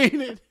didn't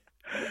mean it.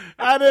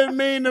 I didn't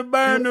mean to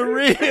burn the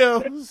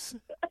ribs.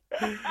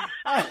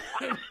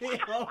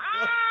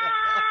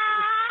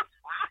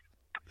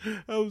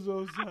 I'm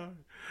so sorry.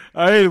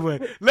 Anyway,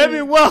 let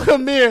me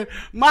welcome in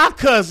my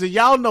cousin.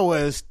 Y'all know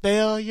her as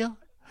Stelia,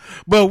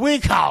 but we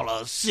call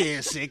her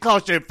Sissy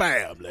because she's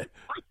family.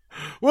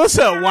 What's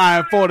up,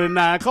 Wine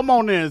 49? Come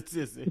on in,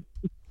 Sissy.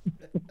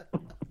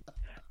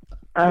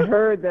 I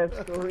heard that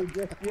story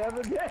just the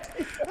other day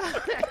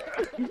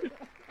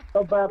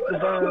about the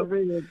burn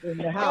ribs in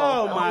the house.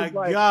 Oh my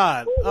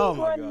God! Oh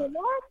my God!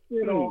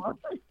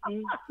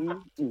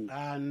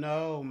 I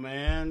know,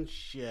 man.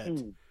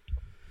 Shit.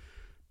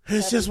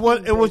 It's just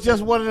what it was.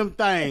 Just one of them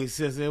things,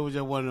 sis. It was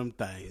just one of them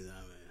things.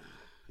 I mean,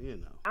 you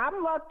know.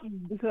 I'm lucky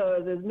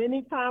because as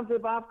many times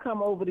as I've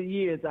come over the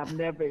years, I've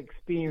never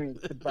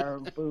experienced the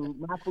burn food.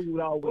 My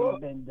food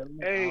always been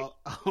delicious.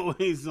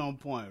 Always on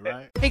point,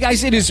 right? Hey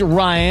guys, it is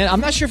Ryan. I'm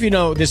not sure if you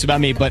know this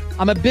about me, but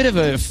I'm a bit of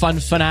a fun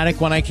fanatic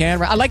when I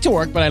can. I like to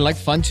work, but I like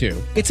fun too.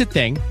 It's a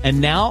thing.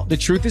 And now the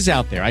truth is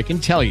out there. I can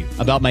tell you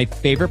about my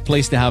favorite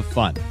place to have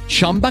fun.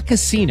 Chumba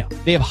Casino.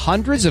 They have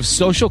hundreds of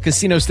social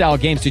casino style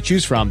games to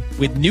choose from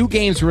with new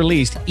games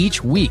released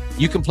each week.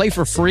 You can play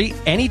for free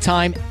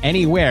anytime,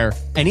 anywhere.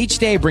 And each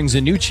day brings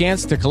a new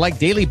chance to collect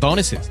daily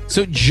bonuses.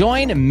 So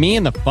join me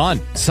in the fun.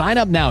 Sign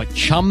up now at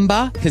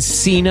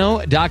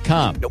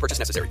ChumbaCasino.com. No purchase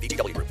necessary.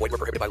 VGW. Void where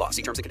prohibited by law.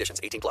 See terms and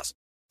conditions. 18+.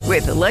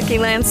 With the Lucky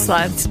Land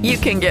Slots, you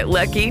can get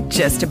lucky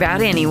just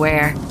about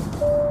anywhere.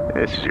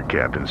 This is your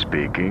captain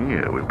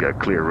speaking. We've got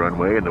clear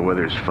runway and the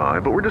weather's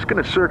fine, but we're just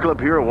going to circle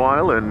up here a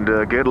while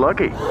and get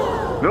lucky.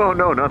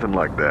 No, nothing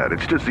like that.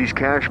 It's just these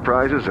cash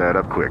prizes add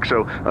up quick.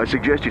 So I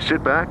suggest you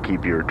sit back,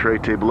 keep your tray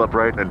table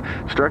upright, and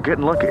start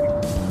getting lucky.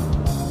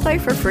 Play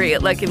for free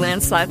at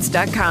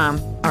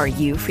LuckyLandSlots.com. Are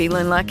you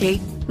feeling lucky?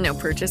 No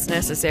purchase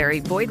necessary.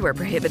 Void where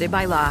prohibited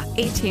by law.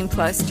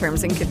 18+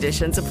 terms and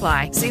conditions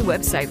apply. See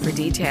website for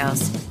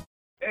details.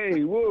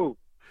 Hey, Woo.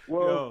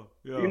 Well,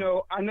 yo. You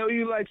know, I know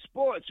you like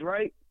sports,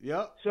 right?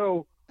 Yep.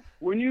 So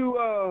when you,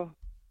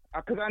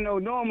 because I know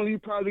normally you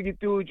probably get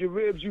through with your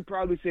ribs, you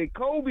probably say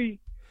Kobe.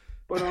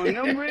 But on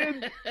them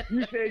ribs,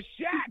 you said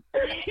Shaq.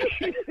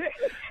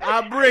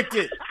 I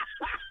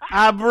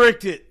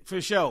bricked it for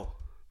sure.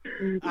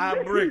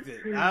 I bricked it.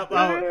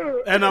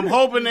 And I'm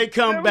hoping they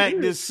come back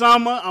this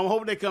summer.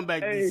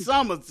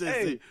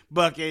 Sissy,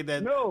 Bucky,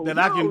 that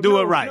I can do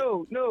it right.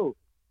 No.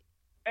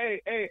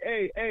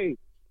 Hey.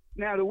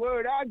 Now, the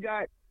word I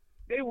got,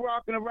 they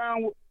walking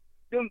around with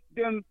them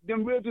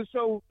ribs are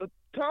so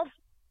tough,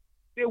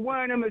 they're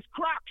wearing them as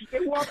Crocs. They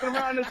walking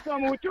around in the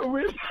summer with your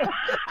ribs.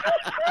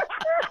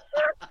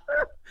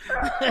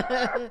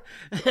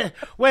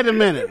 Wait a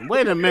minute.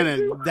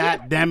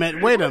 God damn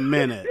it. Wait a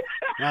minute.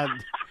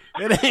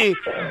 It ain't.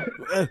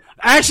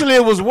 Actually,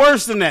 it was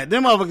worse than that.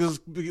 Them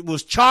motherfuckers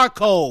was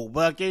charcoal,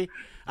 Bucky.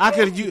 I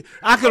could have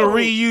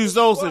reused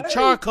those as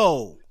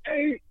charcoal.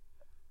 Hey,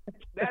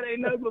 that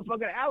ain't nothing but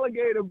fucking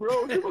alligator,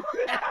 bro.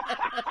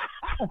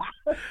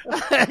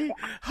 Hey,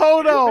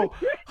 hold on.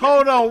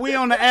 We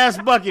on the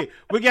Ask Bucky.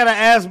 We got to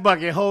Ask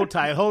Bucky. Hold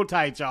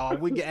tight, y'all.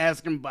 We can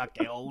ask him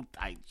Bucky. Hold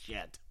tight,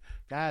 shit.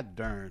 God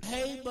darn.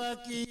 Hey,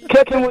 Bucky.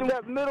 Catch him with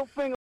that middle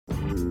finger.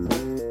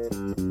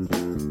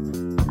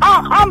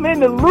 I'm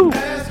in the loop.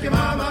 Ask your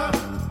mama.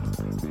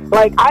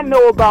 Like, I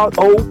know about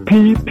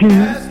OPP.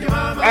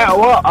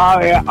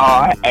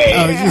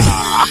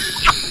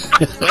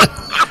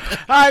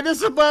 All right,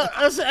 this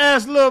is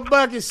Ask Little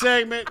Bucky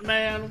segment,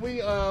 man.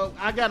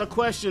 I got a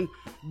question,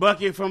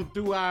 Bucky,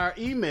 through our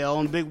email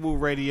on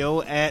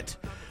BigWooRadio at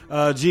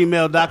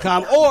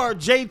gmail.com or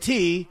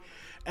JT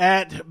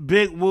at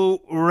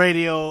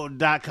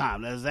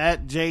BigWooRadio.com. That's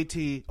at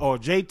JT or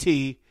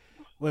JT.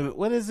 Wait a minute,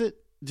 what is it?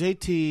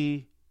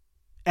 JT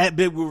at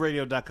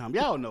BigWooRadio.com.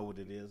 Y'all know what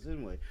it is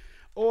anyway.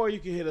 Or you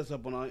can hit us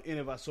up on any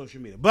of our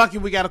social media. Bucky,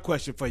 we got a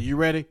question for you. You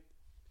ready?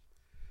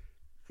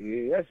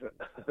 Yes, sir.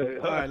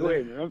 All right,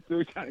 wait a minute. I'm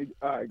still trying to.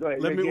 All right, go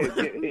ahead.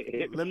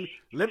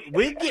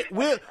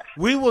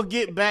 We will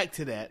get back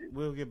to that.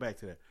 We'll get back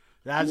to that.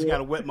 I just got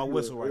to wet my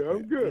whistle right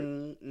I'm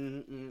good.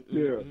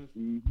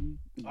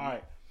 All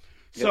right.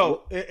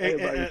 So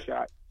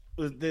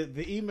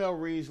the email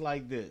reads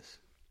like this.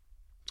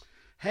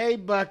 Hey,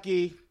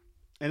 Bucky,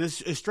 and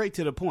it's straight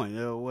to the point.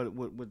 What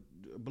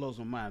blows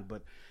my mind,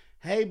 but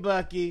hey,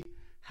 Bucky,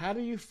 how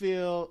do you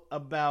feel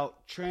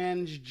about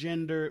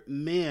transgender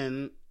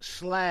men /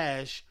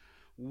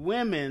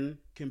 women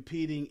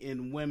competing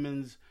in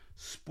women's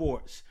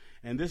sports?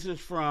 And this is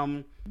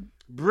from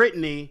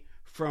Brittany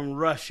from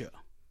Russia.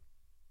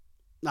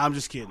 No, I'm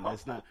just kidding.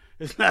 It's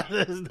not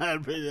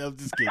Brittany. I'm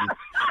just kidding.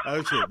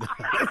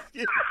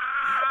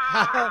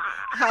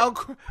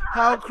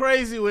 how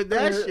crazy would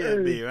that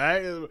shit be,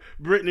 right?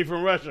 Brittany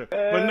from Russia.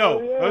 But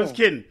no, yeah. I'm just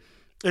kidding.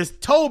 It's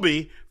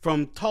Toby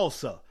from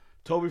Tulsa.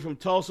 Toby from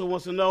Tulsa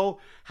wants to know,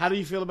 how do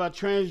you feel about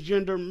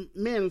transgender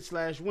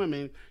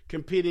men/women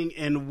competing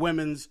in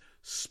women's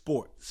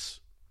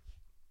sports?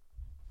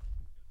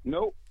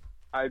 Nope,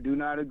 I do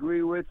not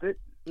agree with it.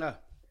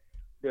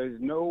 There's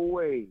no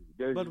way.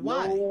 There's But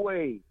why? no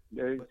way.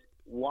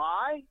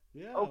 Why?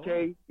 Yeah.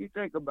 Okay, you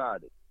think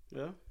about it.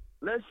 Yeah.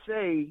 Let's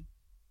say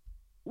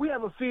we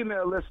have a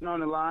female listener on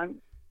the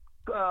line,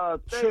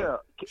 Thea,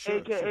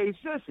 a.k.a.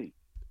 Sissy.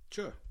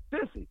 Sure.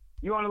 Sissy,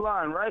 you on the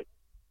line, right?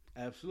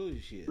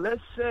 Absolutely, she is.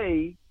 Let's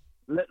say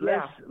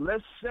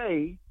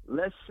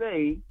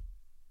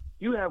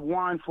you have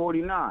wine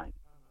 49.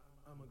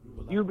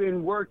 You've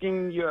been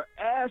working your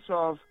ass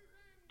off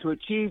to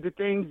achieve the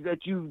things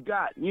that you've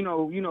got,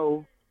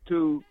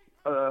 to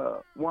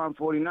wine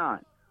 49.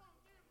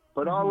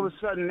 But all of a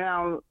sudden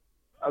now,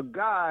 a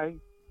guy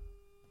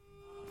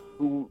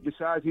who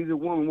decides he's a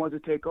woman wants to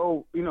take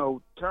over,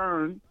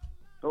 turn,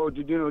 or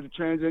to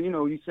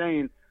transgender, you're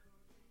saying,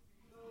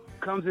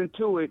 comes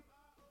into it,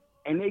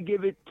 and they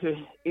give it to,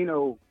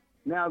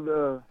 now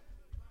the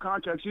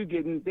contracts you're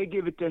getting, they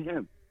give it to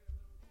him.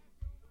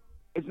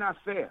 It's not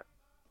fair.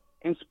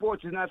 In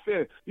sports, it's not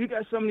fair. You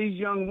got some of these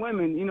young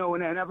women,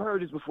 and I've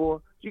heard this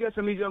before. You got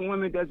some of these young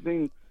women that's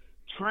been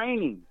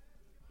training,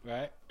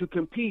 right, to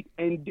compete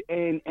and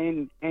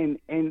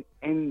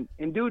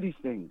do these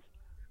things.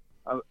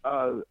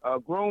 A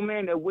grown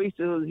man that waits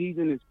till he's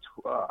in his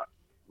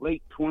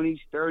late 20s,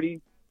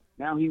 30s.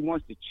 Now he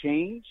wants to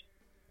change.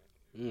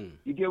 You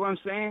get what I'm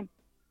saying?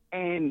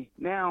 And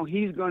now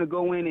he's going to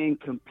go in and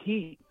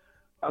compete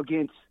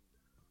against.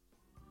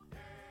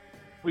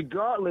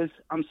 Regardless,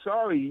 I'm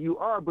sorry, you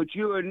are, but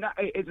you are not.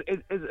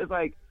 It's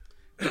like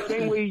the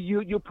same way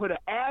you put an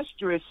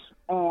asterisk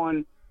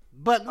on.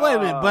 But wait a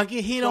minute,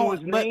 Bucky. He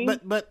don't.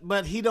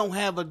 But he don't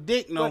have a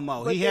dick no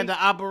more. He had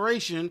the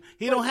operation.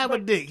 He don't have a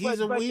dick. He's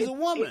a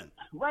woman.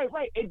 Right.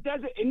 It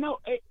doesn't. No.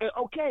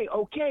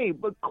 Okay.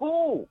 But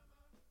cool.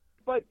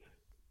 But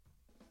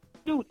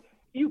dude,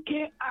 you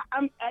can't.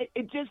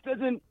 It just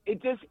doesn't.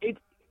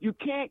 You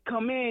can't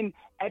come in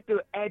at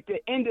the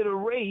end of the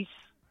race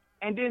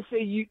and then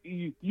say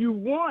you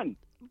won.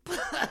 You see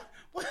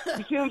what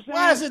I'm saying?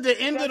 Why is it the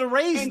end of the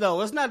race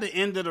though? It's not the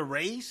end of the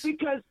race.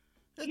 Because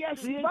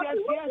yes, it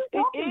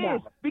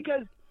is.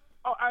 Because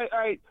all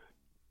right.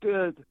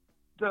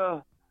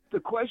 The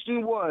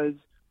question was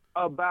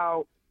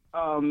about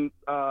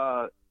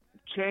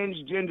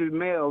transgender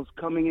males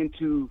coming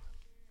into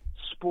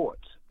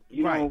sports.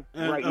 Right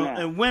now,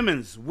 and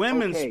women's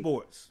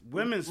sports, in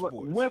women's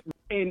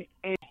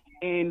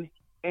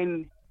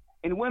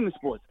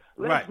sports.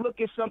 Let's look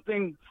at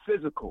something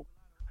physical.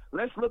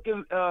 Let's look at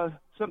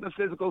something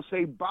physical.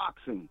 Say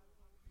boxing.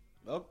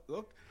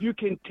 You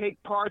can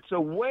take parts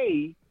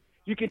away.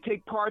 You can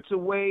take parts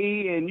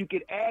away, and you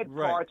can add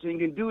parts, and you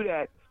can do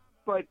that.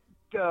 But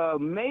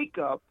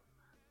makeup,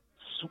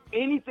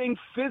 anything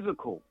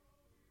physical.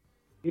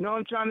 You know what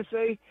I'm trying to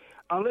say?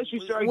 Unless you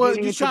start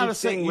getting into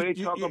this thing where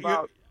they talk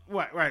about.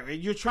 Right.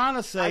 You're trying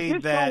to say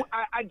that.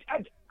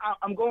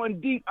 I'm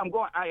going deep. I'm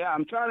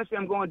trying to say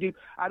I'm going deep.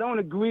 I don't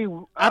agree.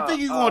 I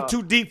think you're going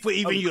too deep for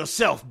even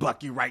yourself,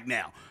 Bucky, right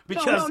now.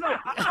 Because no.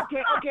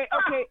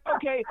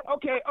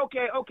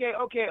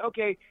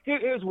 Okay.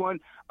 Here's one.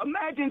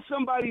 Imagine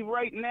somebody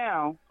right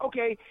now.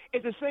 Okay,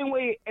 it's the same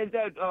way as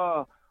that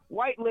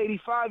white lady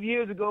 5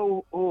 years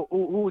ago who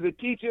was a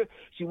teacher.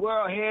 She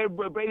wore her hair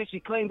braided. She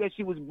claimed that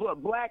she was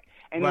black,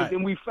 and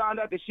then we found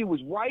out that she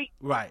was white.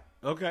 Right.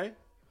 Okay.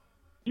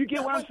 You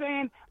get what I'm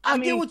saying? I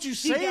get what you're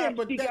saying,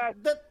 but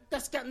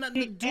that's got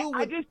nothing to do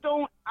with.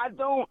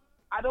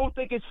 I don't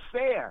think it's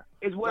fair.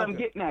 Is what I'm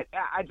getting at.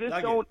 I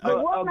just don't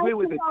agree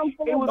with it.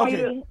 It would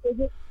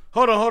be.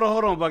 Hold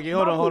on, Bucky.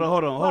 Hold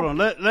on.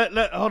 Let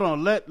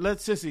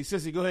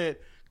Sissy go ahead.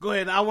 Go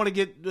ahead. I want to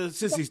get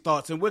Sissy's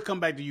thoughts, and we'll come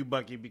back to you,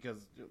 Bucky,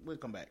 because we'll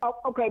come back.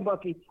 Okay,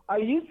 Bucky. Are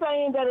you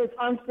saying that it's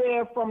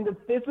unfair from the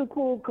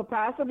physical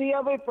capacity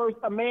of it, for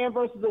a man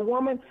versus a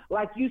woman?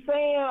 Like you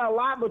saying a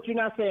lot, but you're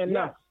not saying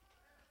enough.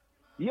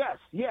 Yes,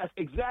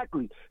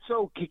 exactly.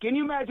 So can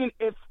you imagine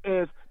if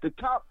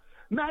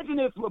imagine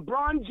if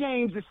LeBron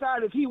James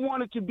decided he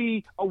wanted to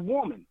be a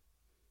woman.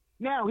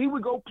 Now he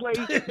would go play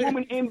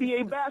women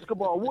NBA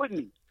basketball,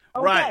 wouldn't he?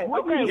 Right.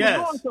 Okay.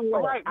 Yes.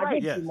 Right.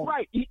 Yes.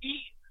 Right.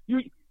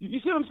 You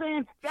see what I'm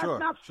saying? That's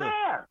not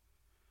fair.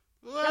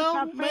 Well, that's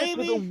not fair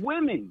maybe to the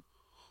women.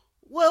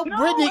 Well, no,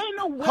 Brittany, ain't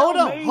no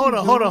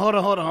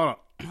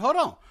hold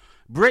on.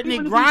 Brittany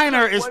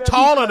Griner is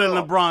taller than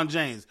LeBron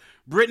James.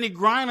 Brittany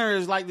Griner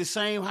is like the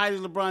same height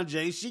as LeBron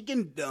James. She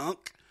can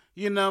dunk.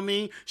 You know what I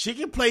mean? She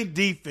can play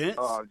defense.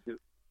 Oh,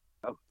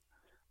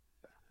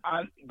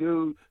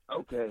 dude.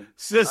 Okay.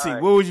 Sissy,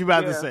 right. What was you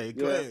about to say?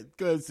 Go ahead,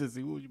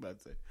 Sissy. What was you about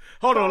to say?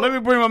 Hold on. Let me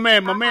bring my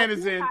man. My man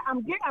is in.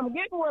 I'm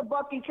getting where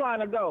Bucky's trying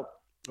to go.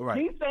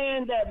 Right. He's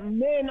saying that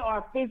men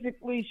are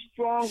physically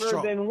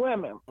stronger than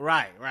women.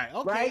 Right.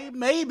 Okay,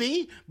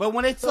 maybe. But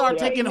when they start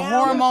taking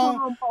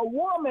hormones. A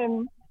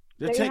woman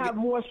They have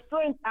more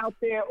strength out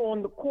there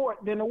on the court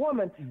than a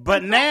woman.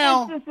 But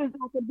now, this is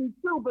not to be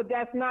true, but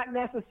that's not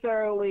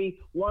necessarily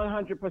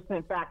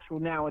 100% factual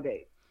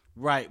nowadays.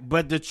 Right,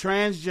 but the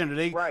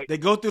transgender, they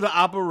go through the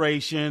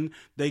operation,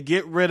 they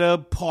get rid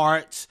of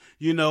parts,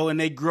 and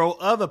they grow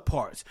other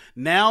parts.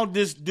 Now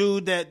this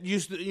dude that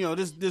used to,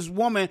 this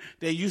woman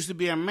that used to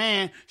be a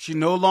man, she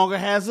no longer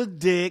has a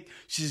dick,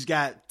 she's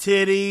got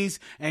titties,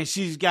 and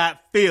she's got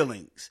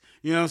feelings.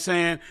 You know what I'm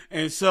saying?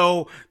 And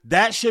so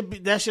that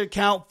should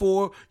count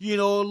for, a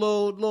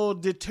little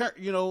deter,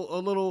 a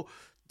little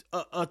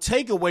a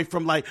takeaway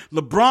from, like,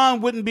 LeBron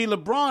wouldn't be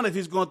LeBron if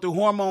he's going through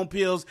hormone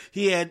pills,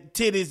 he had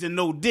titties and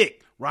no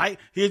dick, right?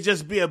 He'd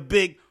just be a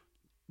big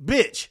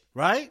bitch,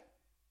 right?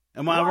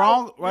 Am I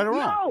wrong? Right or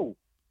wrong?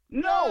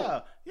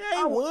 No. Yeah,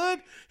 he would.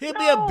 He'd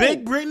be a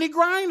big Brittany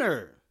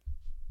Griner.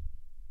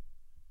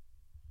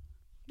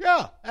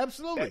 Yeah,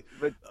 absolutely.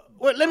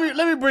 Well, let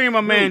me bring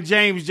my man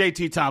James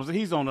J.T. Thompson.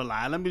 He's on the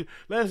line.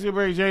 Let's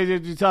bring James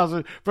J.T.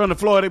 Thompson from the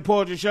Florida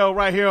Poetry Show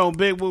right here on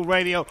Big Woo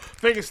Radio.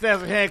 Finger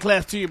snaps and hand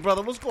claps to you,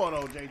 brother. What's going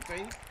on, J.T.?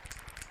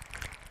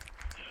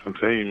 I'll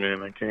tell you,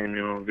 man, I came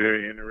in on a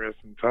very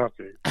interesting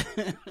topic.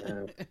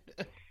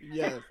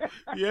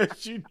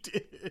 Yes, you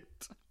did.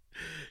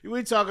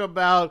 We talk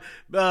about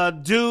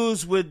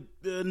dudes with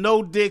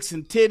no dicks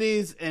and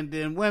titties, and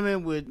then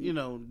women with,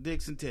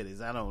 dicks and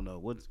titties. I don't know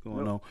what's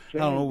going on. I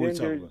don't know what we're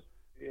talking about.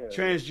 Yeah.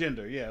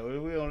 Transgender, yeah.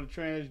 We're on a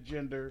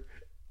transgender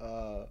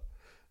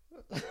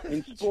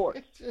in sports.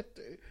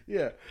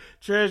 Yeah,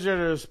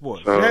 transgender in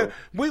sports. So,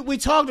 we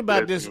talked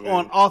about this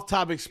on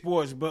off-topic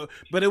sports, but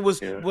it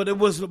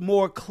was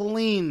more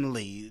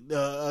cleanly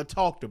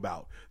talked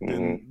about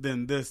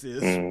than this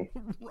is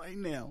right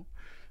now.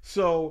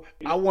 So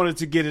I wanted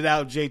to get it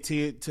out,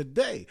 JT,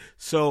 today.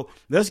 So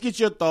let's get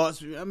your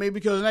thoughts. I mean,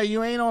 because now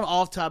you ain't on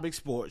off-topic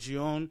sports.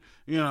 You're on,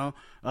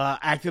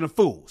 acting a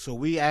fool. So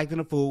we acting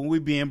a fool and we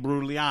being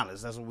brutally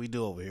honest. That's what we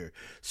do over here.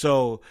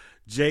 So,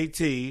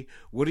 JT,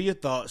 what are your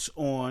thoughts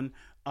on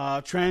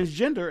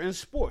transgender in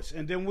sports?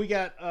 And then we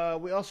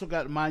also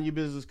got Mind Your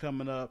Business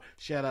coming up.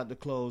 Shout out to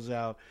Close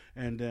Out.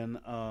 And then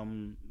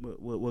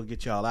we'll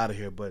get y'all out of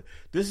here. But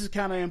this is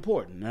kind of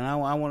important, and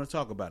I want to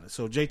talk about it.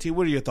 So, JT,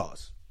 what are your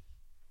thoughts?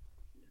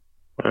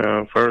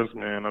 First,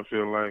 man, I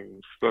feel like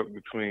I'm stuck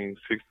between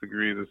 6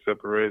 degrees of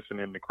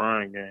separation in the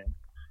crying game.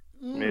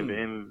 I mean, at the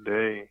end of the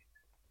day,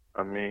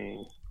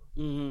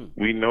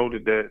 we know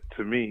that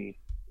to me,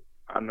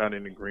 I'm not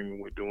in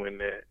agreement with doing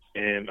that.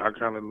 And I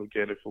kind of look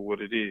at it for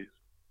what it is.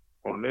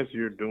 Unless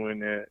you're doing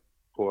that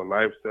for a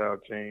lifestyle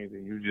change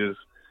and you just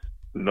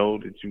know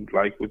that you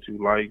like what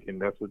you like and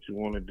that's what you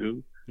want to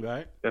do,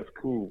 right? That's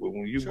cool. But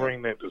when you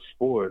bring that to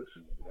sports,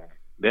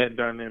 that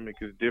dynamic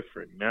is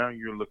different. Now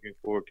you're looking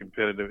for a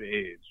competitive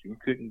edge. You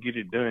couldn't get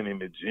it done in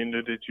the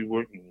gender that you're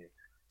working in.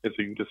 And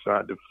so you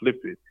decide to flip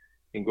it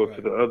and go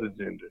to the other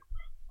gender.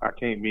 I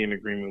can't be in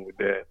agreement with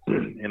that.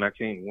 And I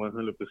can't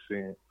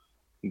 100%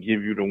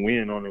 give you the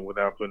win on it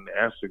without putting the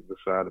asterisk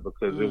beside it,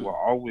 because it will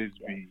always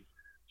be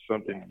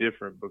something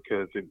different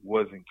because it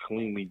wasn't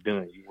cleanly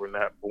done. You were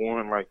not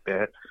born like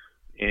that.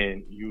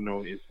 And,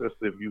 it's just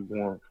if you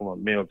born from a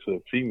male to a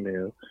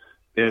female,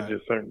 there's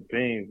just certain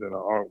things that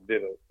are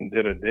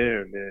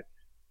there that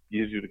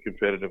gives you the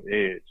competitive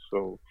edge.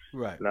 So,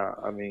 now,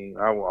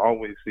 I will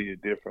always see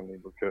it differently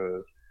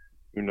because,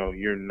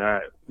 you're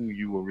not who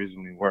you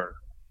originally were.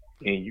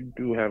 And you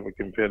do have a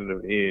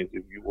competitive edge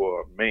if you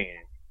are a man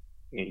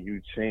and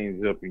you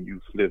change up and you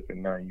flip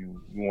and now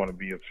you want to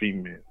be a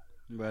female.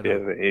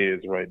 There's an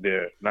edge right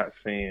there. Not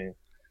saying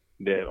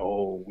that,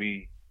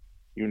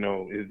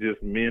 it's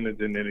just men are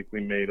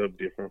genetically made up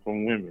different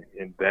from women,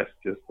 and that's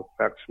just a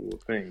factual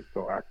thing.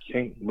 So I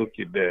can't look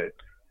at that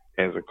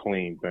as a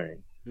clean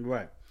thing.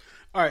 Right.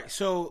 All right.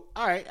 So,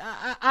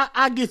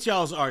 I get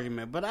y'all's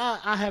argument, but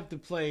I have to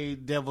play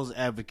devil's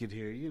advocate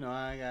here.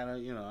 I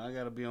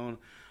gotta be on,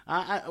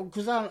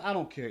 because I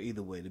don't care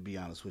either way, to be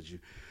honest with you.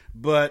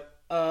 But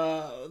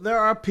there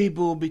are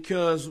people,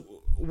 because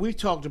we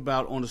talked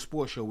about on the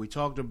sports show, we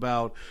talked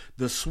about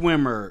the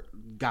swimmer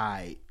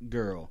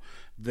girl,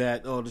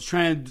 that, or the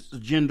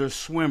transgender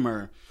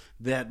swimmer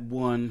that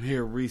won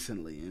here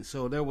recently. And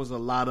so there was a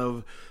lot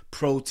of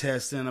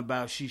protesting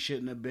about she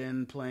shouldn't have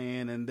been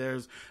playing, and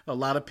there's a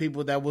lot of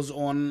people that was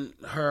on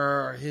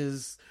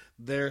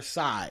their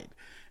side.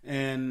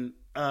 And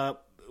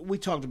we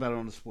talked about it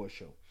on the sports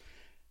show.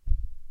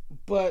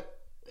 But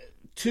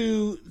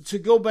to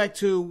go back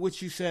to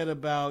what you said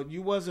about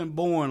you wasn't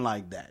born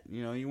like that.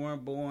 You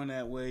weren't born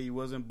that way. You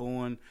wasn't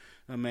born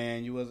a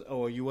man. You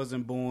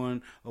wasn't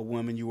born a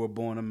woman. You were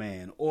born a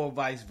man, or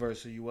vice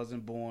versa. You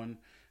wasn't born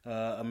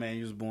a man.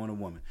 You was born a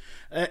woman.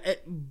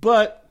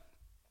 But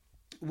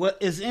what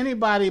is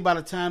anybody, by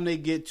the time they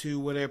get to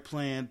where they're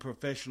playing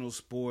professional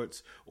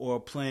sports or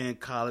playing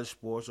college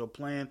sports or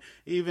playing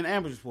even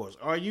amateur sports,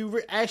 are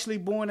you actually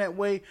born that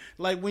way?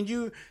 Like when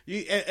you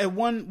at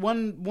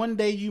one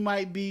day you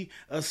might be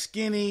a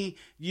skinny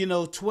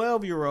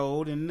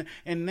 12-year-old and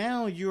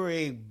now you're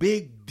a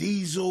big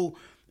diesel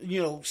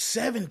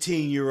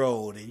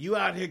 17-year-old, and you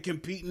out here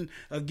competing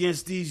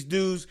against these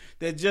dudes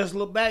that just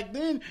look. Back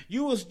then they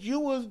were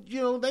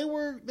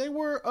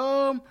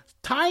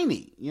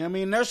tiny. You know what I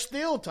mean? They're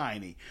still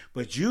tiny,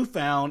 but you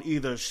found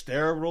either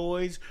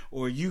steroids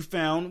or you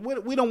found,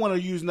 we don't want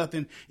to use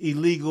nothing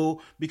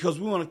illegal because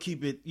we want to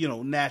keep it,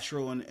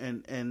 natural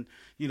and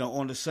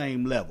on the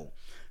same level.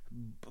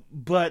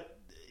 But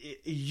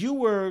you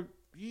were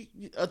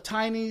a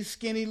tiny,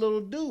 skinny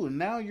little dude, and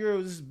now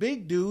you're this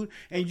big dude,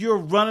 and you're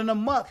running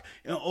amok,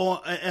 or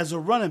as a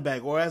running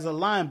back, or as a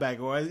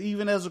linebacker, or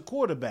even as a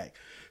quarterback.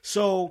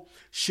 So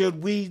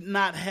should we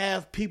not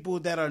have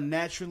people that are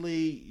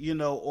naturally,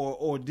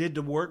 or did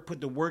the work, put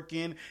the work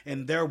in,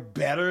 and they're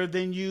better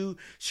than you?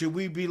 Should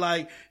we be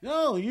like,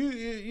 no,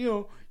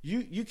 you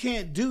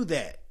can't do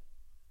that?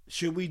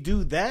 Should we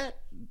do that?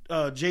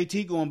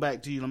 JT, going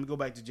back to you. Let me go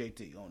back to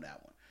JT on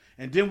that one,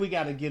 and then we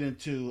got to get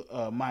into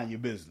mind your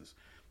business.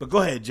 But go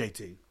ahead,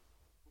 JT.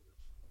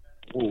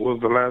 What was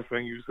the last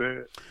thing you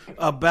said?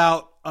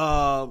 About,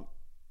 I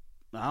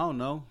don't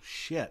know,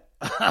 shit.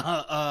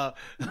 I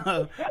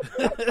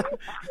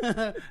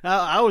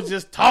was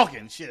just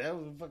talking shit. That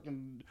was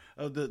fucking,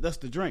 that's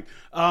the drink.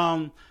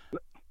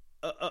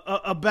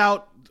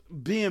 About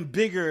being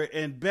bigger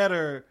and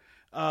better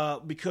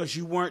because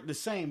you weren't the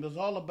same. It was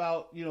all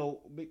about,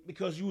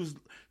 because you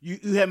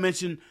had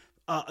mentioned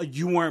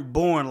you weren't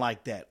born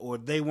like that, or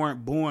they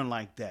weren't born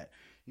like that.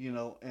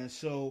 And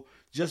so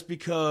just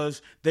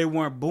because they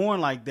weren't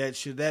born like that,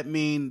 should that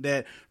mean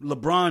that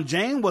LeBron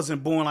James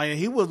wasn't born like that?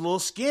 He was a little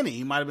skinny.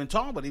 He might have been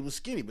tall, but he was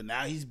skinny. But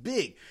now he's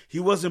big. He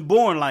wasn't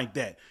born like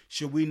that.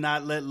 Should we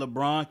not let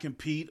LeBron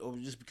compete, or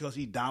just because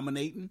he's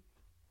dominating?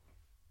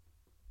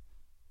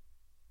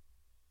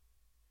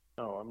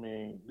 No, I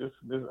mean, this.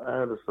 I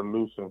had a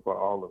solution for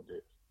all of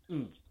this.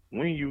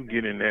 When you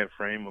get in that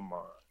frame of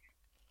mind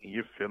and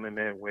you're feeling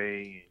that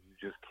way and you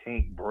just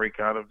can't break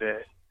out of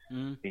that,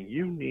 and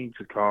you need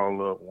to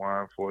call up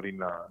Wine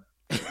 49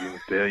 and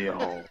sell your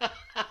home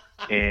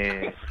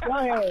and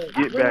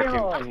get back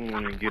in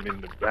tune and get in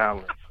the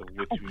balance of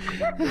what you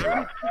need in your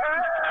life.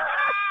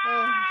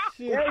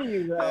 There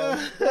you go.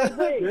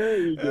 There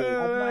you go.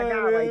 That's my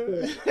guy right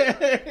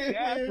there.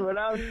 That's what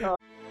I'm talking.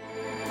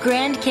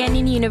 Grand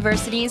Canyon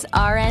University's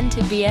RN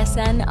to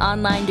BSN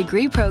online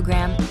degree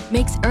program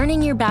makes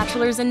earning your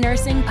bachelor's in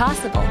nursing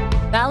possible.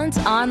 Balance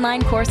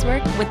online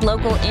coursework with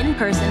local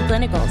in-person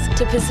clinicals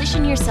to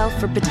position yourself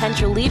for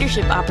potential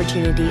leadership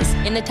opportunities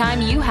in the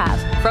time you have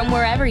from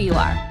wherever you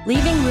are,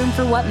 leaving room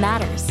for what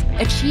matters.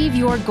 Achieve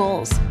your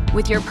goals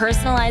with your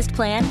personalized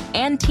plan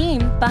and team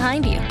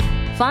behind you.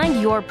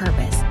 Find your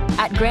purpose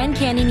at Grand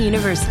Canyon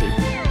University.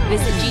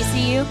 Visit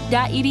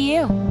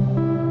gcu.edu.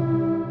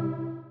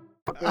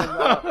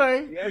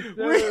 Yes,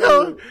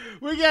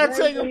 we gotta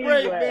take a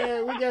break,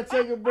 man. We gotta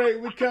take a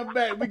break. We come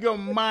back. We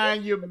gonna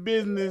mind your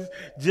business.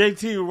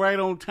 JT right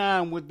on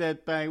time with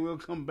that thing. We'll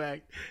come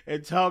back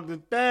and talk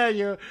to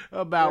Thalia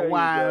about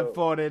Wine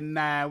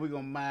 49. We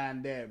gonna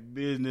mind that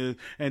business,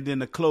 and then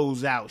the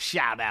close out,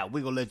 shout out.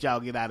 We gonna let y'all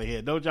get out of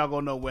here. Don't y'all go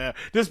nowhere.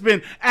 This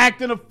been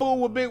Acting a Fool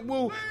with Big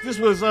Woo. This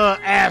was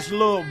Ask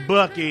Lil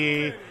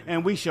Bucky,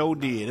 and we sure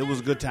did. It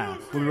was a good time.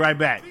 We'll be right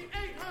back.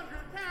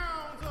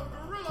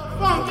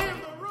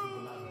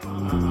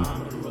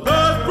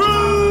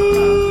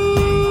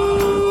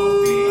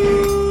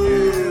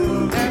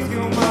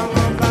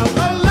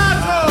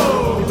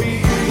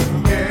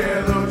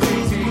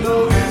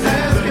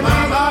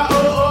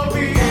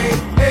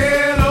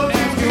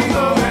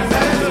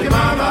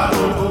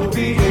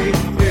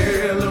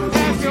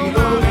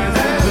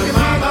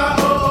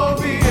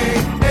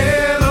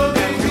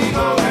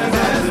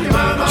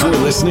 You're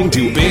listening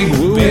to Big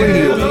Woo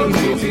Radio.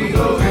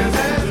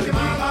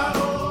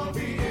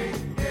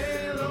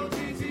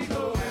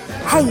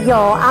 Hey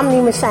y'all, I'm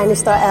Nima Shining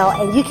Star L,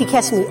 and you can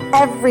catch me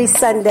every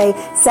Sunday,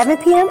 7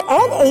 p.m.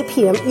 and 8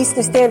 p.m.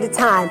 Eastern Standard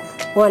Time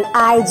on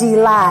IG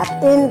Live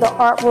in the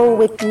Art Room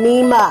with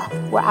Nima,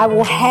 where I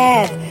will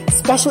have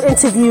special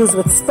interviews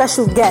with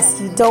special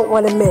guests you don't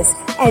want to miss.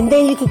 And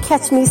then you can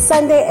catch me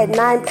Sunday at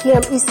 9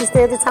 p.m. Eastern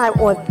Standard Time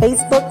on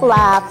Facebook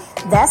Live.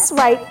 That's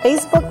right,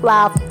 Facebook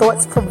Live,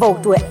 Thoughts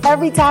Provoked, where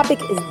every topic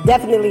is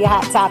definitely a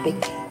hot topic.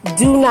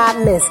 Do not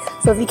miss.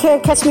 So if you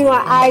can't catch me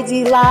on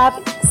IG Live,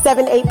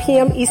 7, 8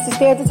 p.m. Eastern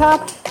Standard Time,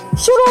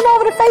 shoot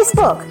on over to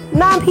Facebook,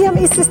 9 p.m.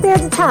 Eastern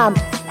Standard Time.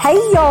 Hey,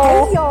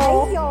 y'all. Hey,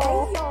 y'all. Hey, y'all.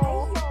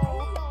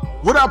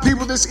 What up,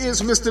 people? This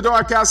is Mr.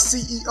 Darkout,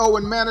 CEO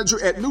and manager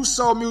at New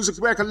Soul Music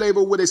record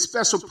label, with a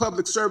special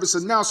public service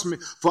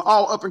announcement for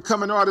all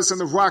up-and-coming artists in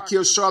the Rock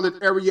Hill, Charlotte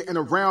area and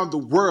around the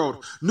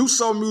world. New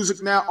Soul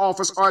Music now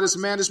offers artist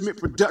management,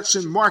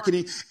 production,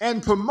 marketing,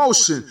 and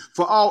promotion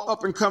for all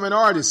up-and-coming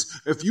artists.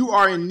 If you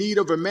are in need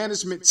of a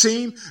management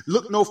team,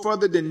 look no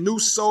further than New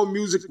Soul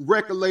Music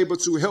record label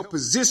to help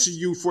position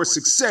you for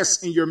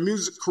success in your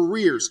music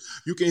careers.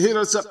 You can hit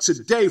us up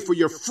today for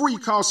your free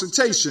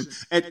consultation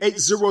at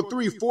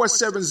 803-4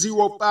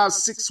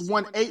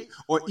 803-470-5618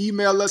 or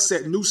email us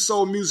at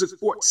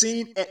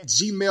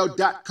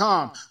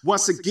newsoulmusic14@gmail.com.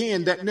 Once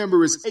again, that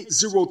number is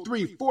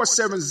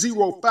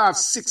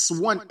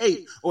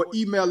 803-470-5618 or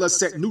email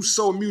us at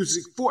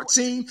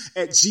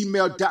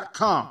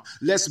newsoulmusic14@gmail.com.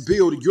 Let's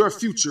build your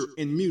future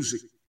in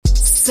music.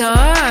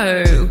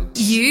 So,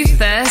 you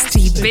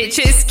thirsty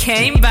bitches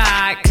came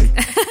back.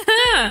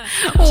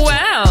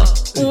 Well,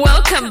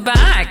 welcome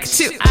back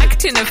to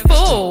Actin a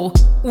Fool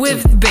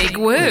with Big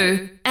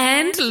Woo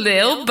and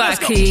Lil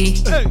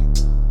Bucky.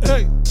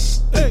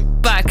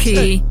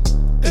 Bucky.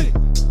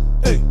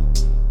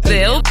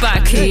 Lil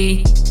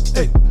Bucky.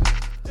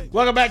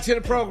 Welcome back to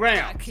the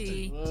program.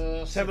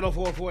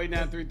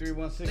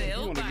 704-489-3316. If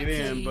you want to get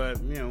in, but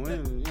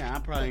I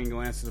probably ain't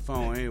gonna answer the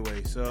phone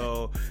anyway.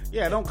 So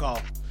don't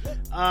call.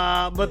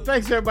 But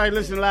thanks to everybody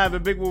listening live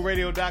at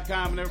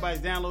BigWooRadio.com, and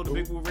everybody's download the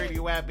Big Woo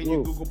Radio app in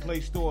your Google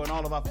Play Store, and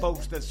all of our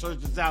folks that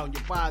search us out in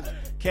your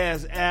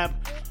podcast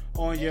app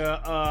on your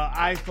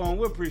iPhone.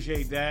 We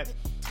appreciate that.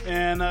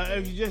 And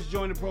if you just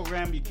joined the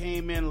program, you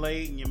came in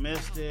late and you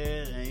missed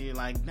it, and you're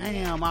like,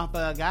 damn, I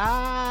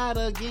forgot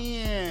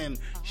again.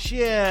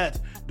 Shit.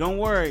 Don't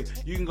worry.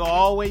 You can go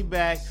all the way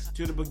back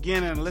to the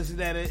beginning and listen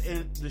to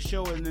the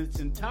show in its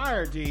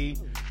entirety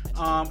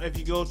if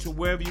you go to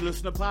wherever you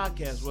listen to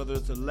podcasts, whether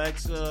it's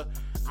Alexa,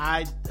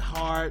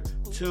 iHeart,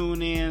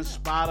 TuneIn,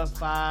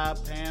 Spotify,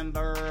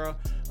 Pandora,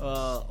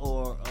 or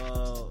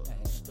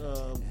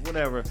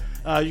whatever.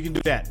 You can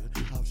do that.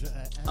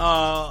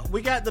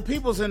 We got the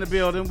peoples in the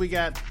building. We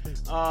got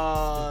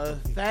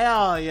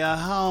Thalia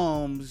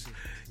Holmes.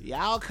 We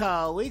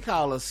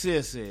call her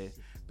Sissy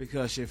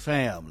because she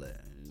family.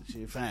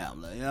 She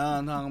family. You know what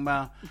I'm talking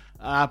about?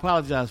 I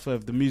apologize for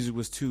if the music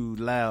was too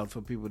loud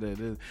for people that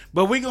is.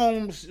 But we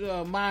going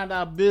to mind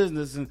our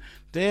business, and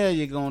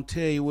Thalia going to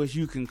tell you what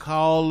you can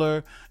call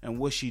her and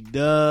what she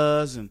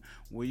does and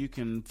where you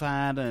can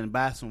find her and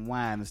buy some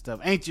wine and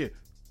stuff. Ain't you?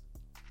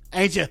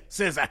 Ain't you,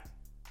 Sissy?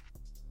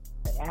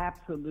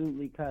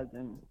 Absolutely,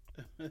 cousin.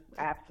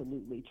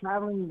 Absolutely.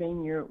 Traveling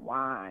Vineyard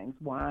Wines,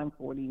 Wine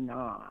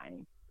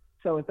 49.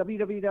 So it's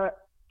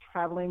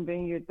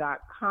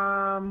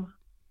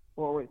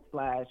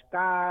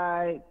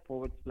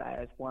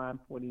www.travelingvineyard.com/guide/wine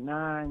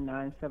 49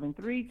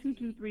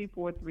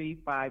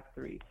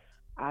 973-223-4353.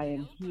 I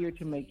am here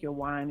to make your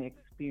wine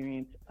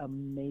experience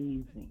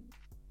amazing.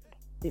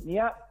 Hit me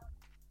up.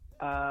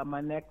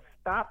 My next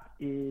stop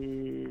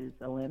is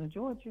Atlanta,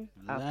 Georgia.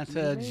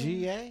 Atlanta,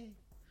 GA.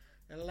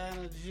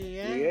 Atlanta,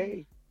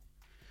 GA.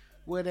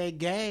 Where they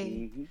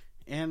gay. Mm-hmm.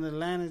 In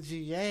Atlanta,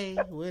 GA.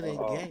 Where they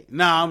gay.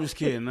 No, I'm just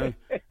kidding. No.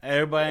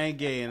 Everybody ain't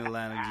gay in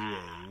Atlanta, GA.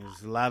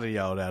 There's a lot of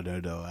y'all out there,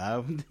 though.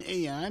 I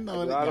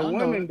know. A lot of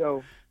women,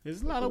 though.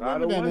 There's a lot of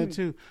women down there,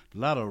 too. A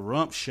lot of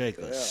rump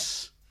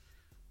shakers.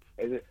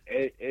 Yeah.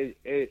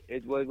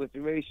 It was with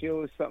the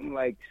ratio is something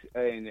like,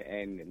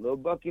 and Lil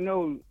Bucky,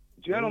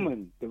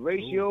 gentlemen, the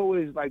ratio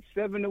is like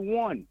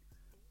 7-to-1.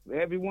 For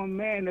every one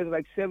man, there's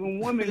like 7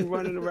 women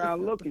running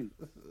around looking.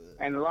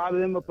 And a lot of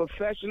them are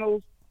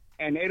professionals,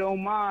 and they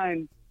don't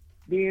mind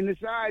being the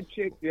side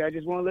chick. I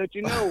just want to let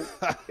you know,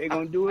 they're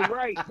going to do it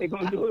right. They're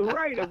going to do it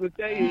right. I'm going to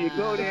tell you, you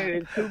go there,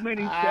 there's too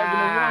many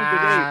 7-to-1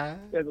 today.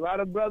 There's a lot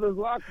of brothers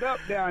locked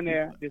up down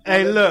there. Just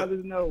hey, look.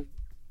 Brothers know.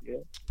 Yeah.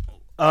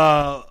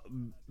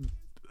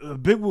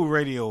 Big Woo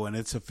Radio and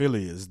its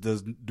affiliates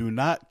do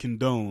not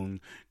condone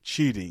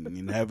cheating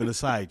and having a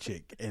side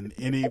chick in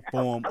any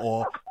form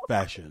or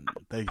fashion.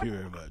 Thank you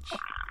very much.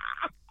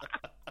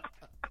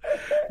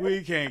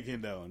 We can't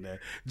condone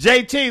that.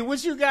 JT,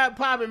 what you got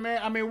popping,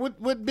 man? I mean,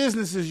 what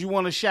businesses you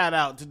want to shout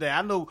out today?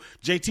 I know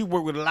JT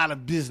work with a lot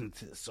of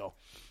businesses, so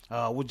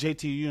with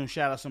JT, you want to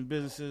shout out some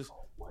businesses?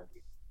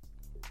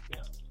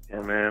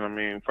 Yeah, man. I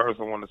mean, first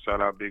I want to shout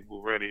out Big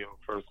Woo Radio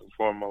first and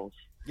foremost.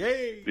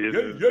 Yay!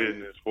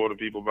 Business for the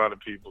people, by the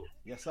people.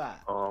 Yes, sir.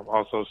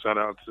 Also, shout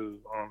out to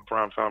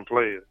Primetime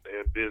Players.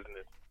 They're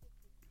business,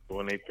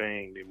 doing their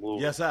thing. They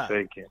move, yes, sir.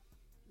 taking.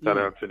 Shout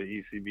out to the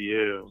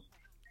ECBL.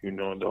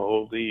 The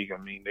whole league. I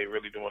mean, they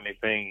really doing their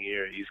thing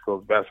here, East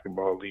Coast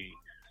Basketball League.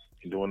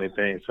 They're doing their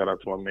thing. Shout out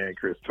to my man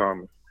Chris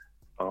Thomas.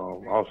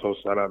 Also,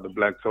 shout out to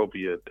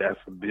Blacktopia. That's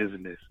a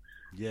business.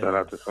 Yes. Shout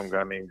out to some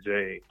guy named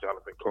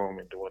Jonathan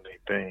Coleman, doing their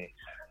thing.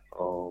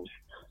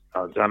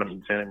 Janet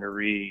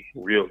Marie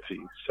Realty,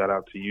 shout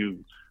out to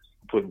you,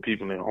 putting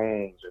people in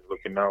homes and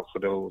looking out for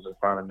those and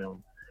finding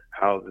them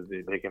houses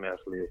that they can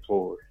actually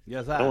afford.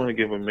 Yes, I want to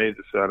give a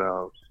major shout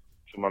out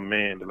to my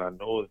man that I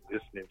know is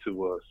listening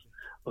to us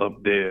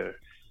up there,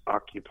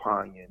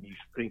 occupying, and he's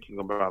thinking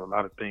about a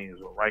lot of things.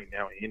 But right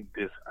now, in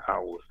this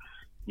hour,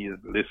 he is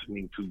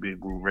listening to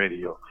Big Woo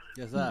Radio.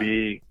 Yes, sir.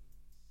 Big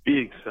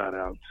shout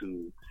out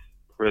to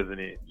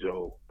President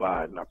Joe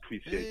Biden. I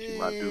appreciate you,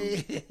 my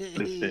dude.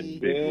 Listen,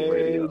 Big Woo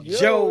Radio.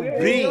 Joe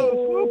B.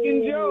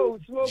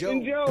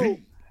 Smoking Joe.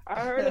 I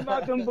heard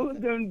about them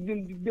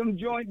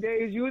joint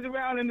days. You was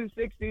around in the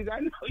 60s.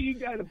 I know you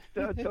got a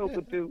talk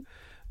or two.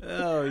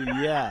 Oh,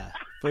 yeah.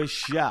 For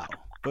sure.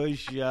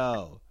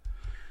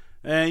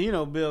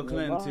 And, Bill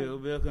Clinton, too.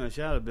 Bill Clinton.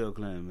 Shout out to Bill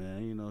Clinton,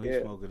 man.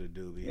 He's smoking a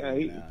doobie. Yeah,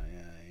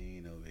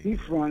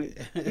 funny.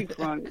 He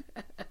fronted.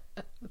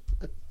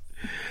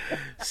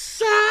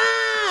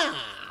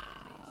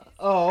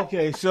 Oh,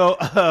 okay. So,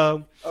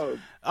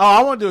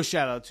 I want to do a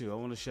shout out too. I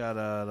want to shout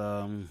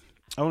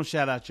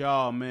out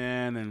y'all,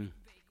 man, and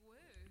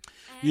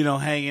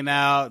hanging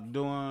out,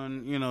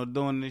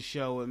 doing this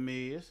show with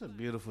me. It's a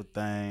beautiful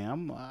thing.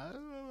 I'm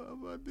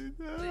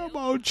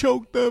all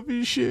choked up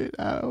and shit.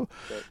 No,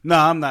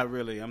 I'm not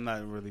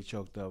really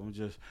choked up. I'm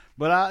just,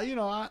 but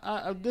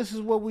I this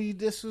is why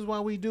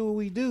we do what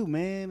we do,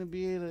 man, to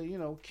be able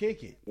to,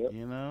 kick it,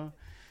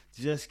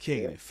 just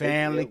kicking it,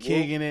 family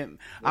kicking it.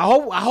 I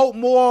hope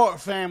more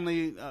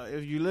family,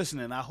 if you're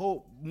listening, I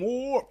hope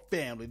more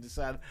family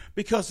decide,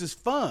 because it's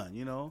fun,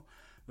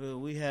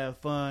 we have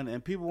fun,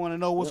 and people want to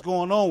know what's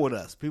going on with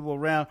us. People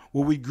around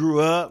where we grew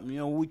up,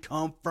 where we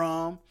come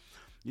from,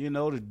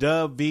 the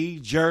Dub V,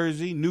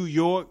 Jersey, New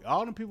York.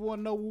 All them people want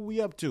to know what we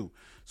up to.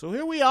 So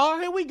here we are.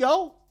 Here we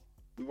go.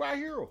 We right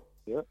here.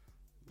 Yep.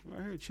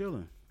 Right here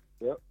chilling.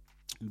 Yep.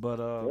 But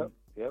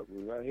Yep.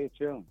 We right here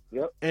chilling.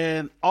 Yep.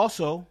 And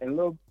also,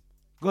 look.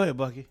 Go ahead,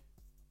 Bucky.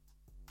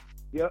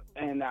 Yep.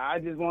 And I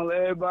just want to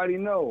let everybody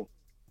know,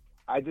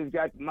 I just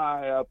got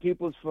my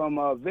peoples from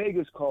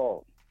Vegas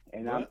called.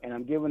 And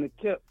I'm giving a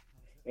tip.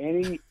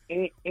 Any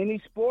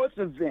sports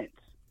events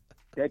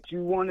that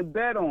you want to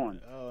bet on,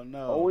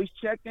 always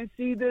check and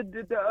see the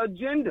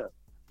agenda,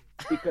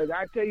 because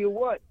I tell you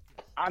what,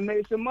 I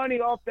made some money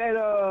off that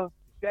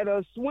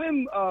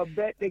swim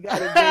bet they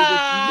got in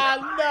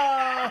Vegas.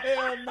 No,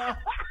 hell no.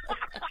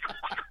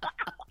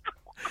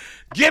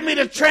 Give me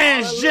the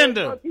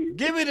transgender.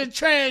 Give me the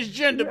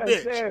transgender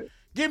bitch. Sir.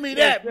 Give me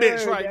that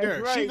bitch right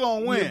there. Right. She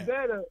gonna win. You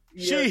better.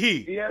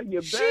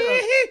 You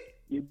better.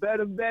 You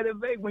better bet in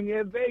Vegas. When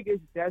you're in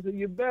Vegas, that's what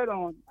you bet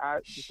on.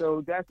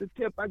 So that's the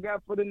tip I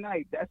got for the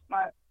night. That's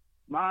my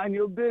mind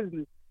your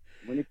business.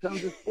 When it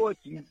comes to sports,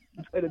 you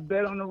better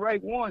bet on the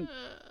right one.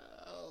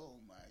 Oh,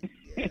 my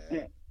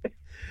God.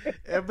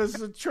 If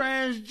it's a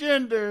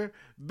transgender,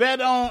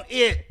 bet on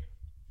it.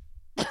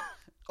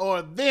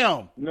 Or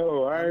them.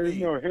 No, I already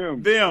know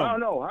him. Them. I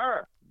don't know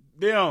her.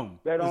 Them.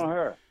 Bet on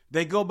her.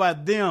 They go by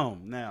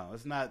them now.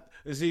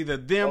 It's either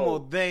them or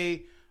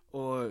they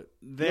or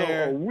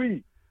their. No, or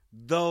we.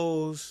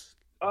 Those,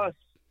 us,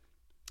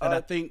 and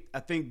I think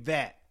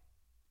that.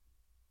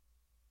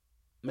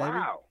 Maybe?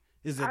 Wow,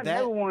 is it I that?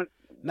 Never want,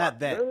 Not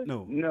that. Really?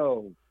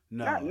 No.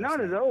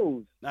 None of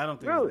those. I don't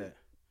think really? It's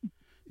that.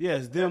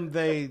 Yes, them,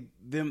 they,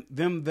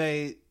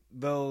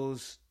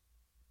 those.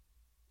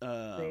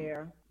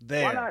 There.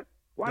 There.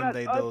 Why them, not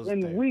they, us those,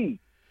 and there. we?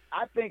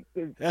 I think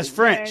that's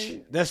French.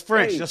 Man, that's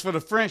French. Hey. That's for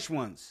the French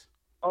ones.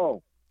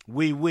 Oh.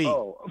 We.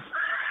 Oh.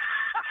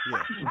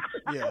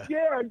 Yeah.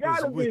 Yeah, it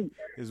gotta be.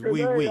 It's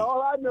we.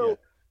 All I know.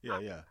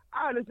 Yeah.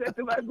 I would have said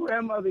to my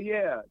grandmother,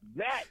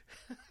 that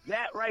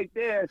right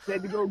there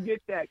said to go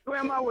get that.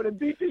 Grandma would have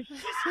beat the shit.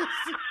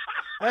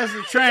 That's the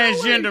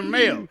transgender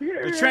male.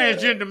 The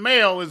transgender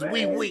male is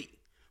we.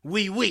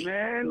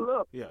 Man,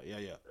 look. Yeah.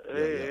 Yeah.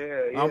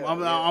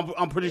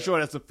 I'm pretty sure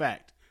that's a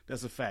fact.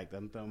 That's a fact.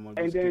 I'm gonna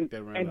just kick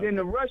that around. And then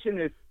the Russian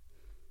is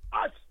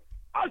us.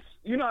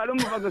 You know how them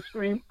motherfuckers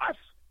scream us.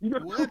 You know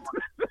what?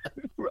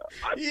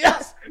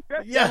 Yes.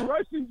 That's yeah.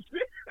 Russian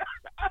shit.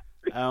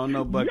 I don't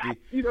know, Bucky.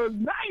 Yes,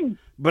 nice.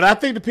 But I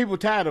think the people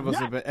tired of us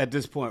at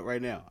this point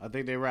right now. I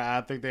think they're right.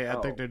 I think they're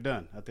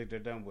done. I think they're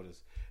done with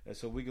us. And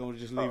so we're gonna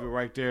just leave it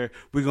right there.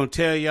 We're gonna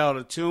tell y'all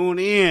to tune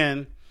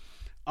in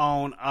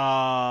on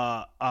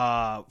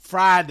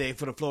Friday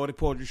for the Florida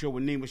Poetry Show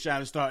with Nima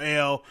Shining Star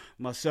L,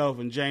 myself,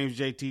 and James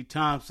J.T.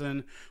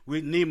 Thompson.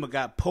 Nima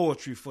got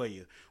poetry for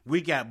you.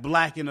 We got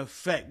Black in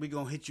Effect. We're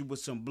going to hit you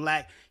with some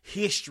Black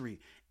history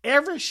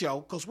every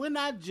show, because we're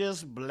not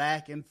just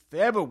Black in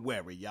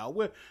February, y'all.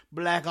 We're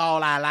Black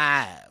all our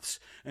lives.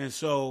 And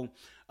so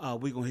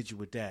we're going to hit you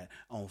with that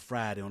on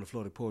Friday on the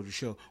Florida Poetry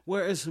Show,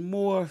 where it's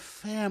more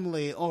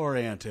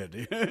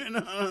family-oriented.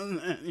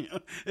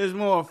 It's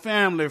more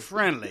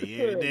family-friendly.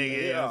 You dig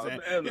it?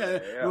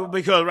 Yeah.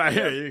 Because right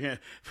here, you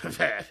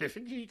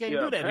can't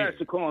do that pass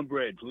the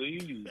cornbread,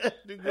 please. Pass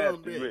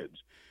the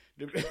ribs.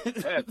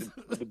 Pass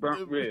the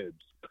burnt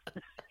ribs.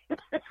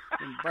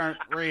 Them burnt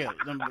ribs.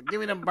 Give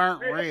me them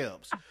burnt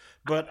ribs.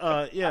 But,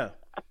 I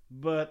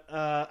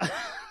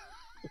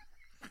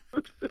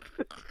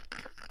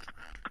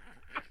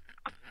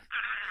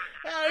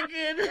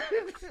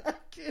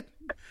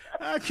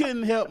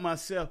couldn't help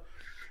myself.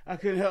 I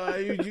couldn't help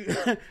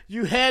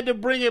you had to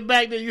bring it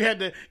back there. You had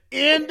to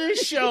end the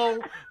show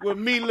with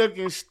me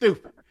looking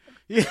stupid.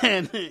 You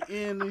had to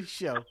end the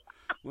show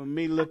with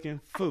me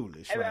looking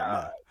foolish right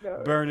now.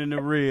 Burning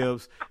the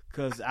ribs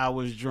because I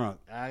was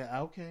drunk.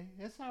 Okay,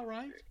 that's all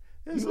right.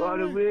 You are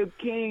the rib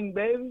king,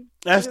 baby.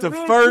 That's the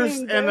first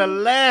and the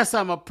last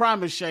time. I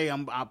promise, Shay.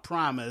 I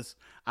promise.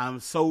 I'm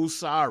so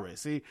sorry.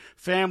 See,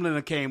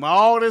 family came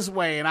all this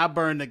way, and I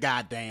burned the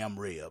goddamn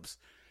ribs.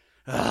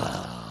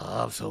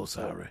 I'm so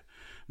sorry.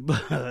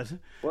 But at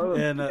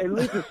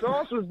least the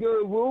sauce was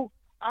good, Woo.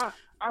 I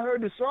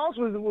heard the sauce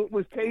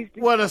was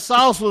tasty. Well, the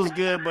sauce was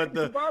good, but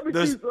the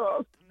barbecue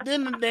sauce.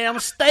 Then the damn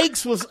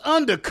steaks was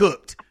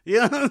undercooked.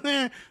 You know what I'm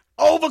saying?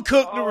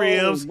 overcooked the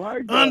ribs,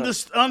 my God.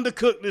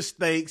 undercooked the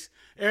steaks.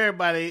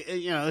 Everybody,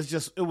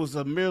 it was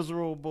a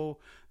miserable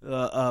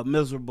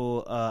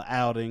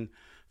outing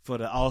for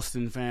the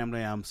Austin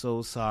family. I'm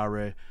so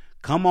sorry.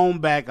 Come on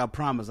back. I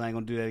promise I ain't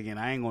going to do that again.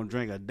 I ain't going to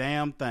drink a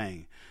damn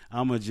thing.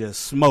 I'm going to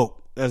just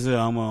smoke. That's it.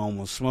 I'm going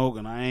to smoke,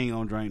 and I ain't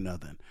going to drink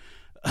nothing.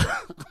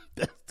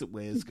 That's the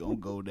way it's going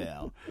to go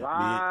down.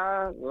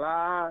 Lie.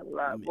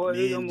 Boy,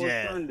 it's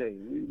almost Sunday.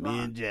 Me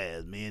and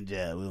Jazz, we're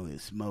going to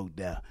get smoked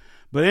out.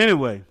 But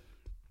anyway,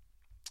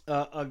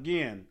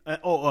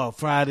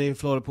 Friday,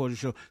 Florida Poetry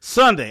Show.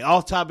 Sunday,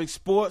 off-topic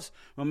sports.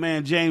 My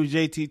man James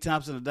J.T.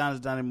 Thompson, Adonis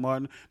Donnie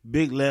Martin,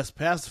 Big Les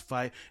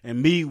Pacify,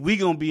 and me. We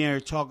going to be in here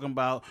talking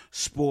about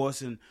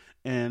sports and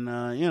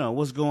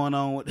what's going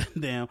on with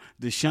damn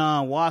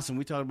Deshaun Watson.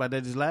 We talked about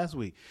that just last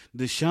week.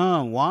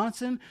 Deshaun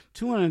Watson,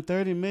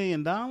 $230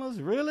 million?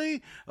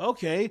 Really?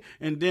 Okay.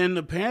 And then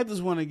the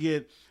Panthers want to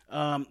get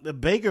the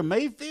Baker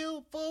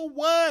Mayfield for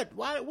what?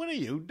 What are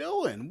you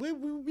doing?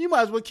 You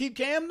might as well keep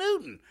Cam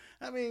Newton.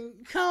 I mean,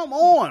 come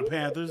on,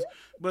 Panthers.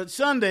 But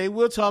Sunday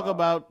we'll talk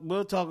about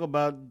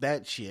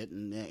that shit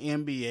and the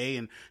NBA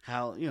and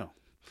how the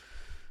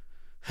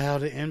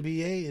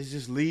NBA is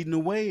just leading the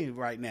way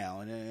right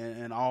now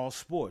in all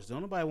sports.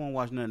 Don't nobody want to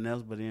watch nothing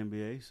else but the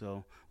NBA.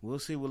 So we'll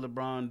see what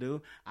LeBron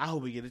do. I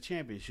hope we get a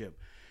championship.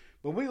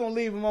 But we're gonna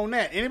leave him on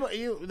that.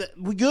 Anybody?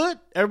 We good?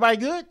 Everybody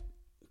good?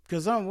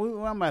 Cause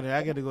I'm out here.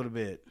 I got to go to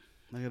bed.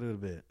 All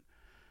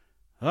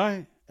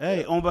right.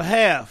 Hey, on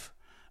behalf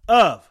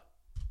of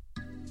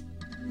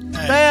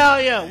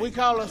failure, we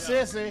call her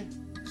Sissy,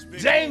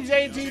 James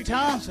J.T.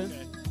 Thompson,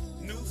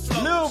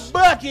 Lil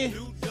Bucky,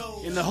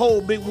 and the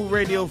whole Big Woo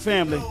Radio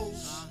family.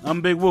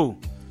 I'm Big Woo.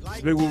 It's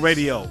Big Woo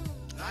Radio.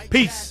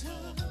 Peace.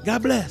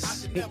 God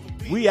bless.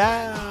 We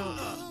out.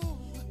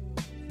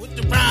 With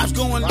the rhymes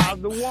going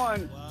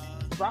 5-1.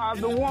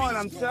 5-1.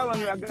 I'm telling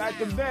you, I got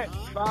the bet.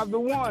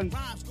 5-1.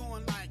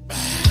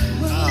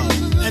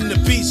 And the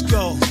beats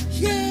go.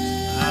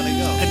 Yeah. How they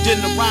go? And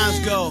then the rhymes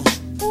go.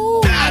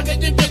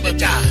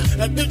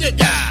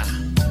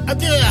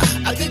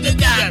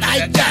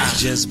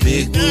 It's just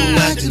Big Woo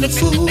acting a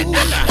fool. Big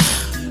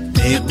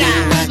Woo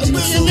acting a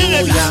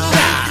fool,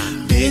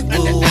 y'all. Big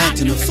Woo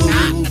acting a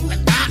fool.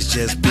 It's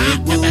just Big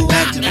Woo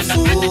acting a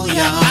fool,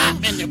 y'all.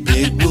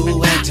 Big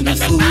Woo acting a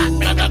fool.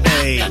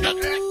 Hey.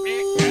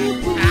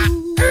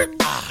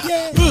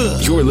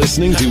 You're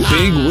listening to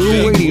Big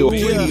Woo Radio.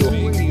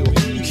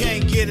 You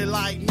can't get it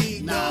like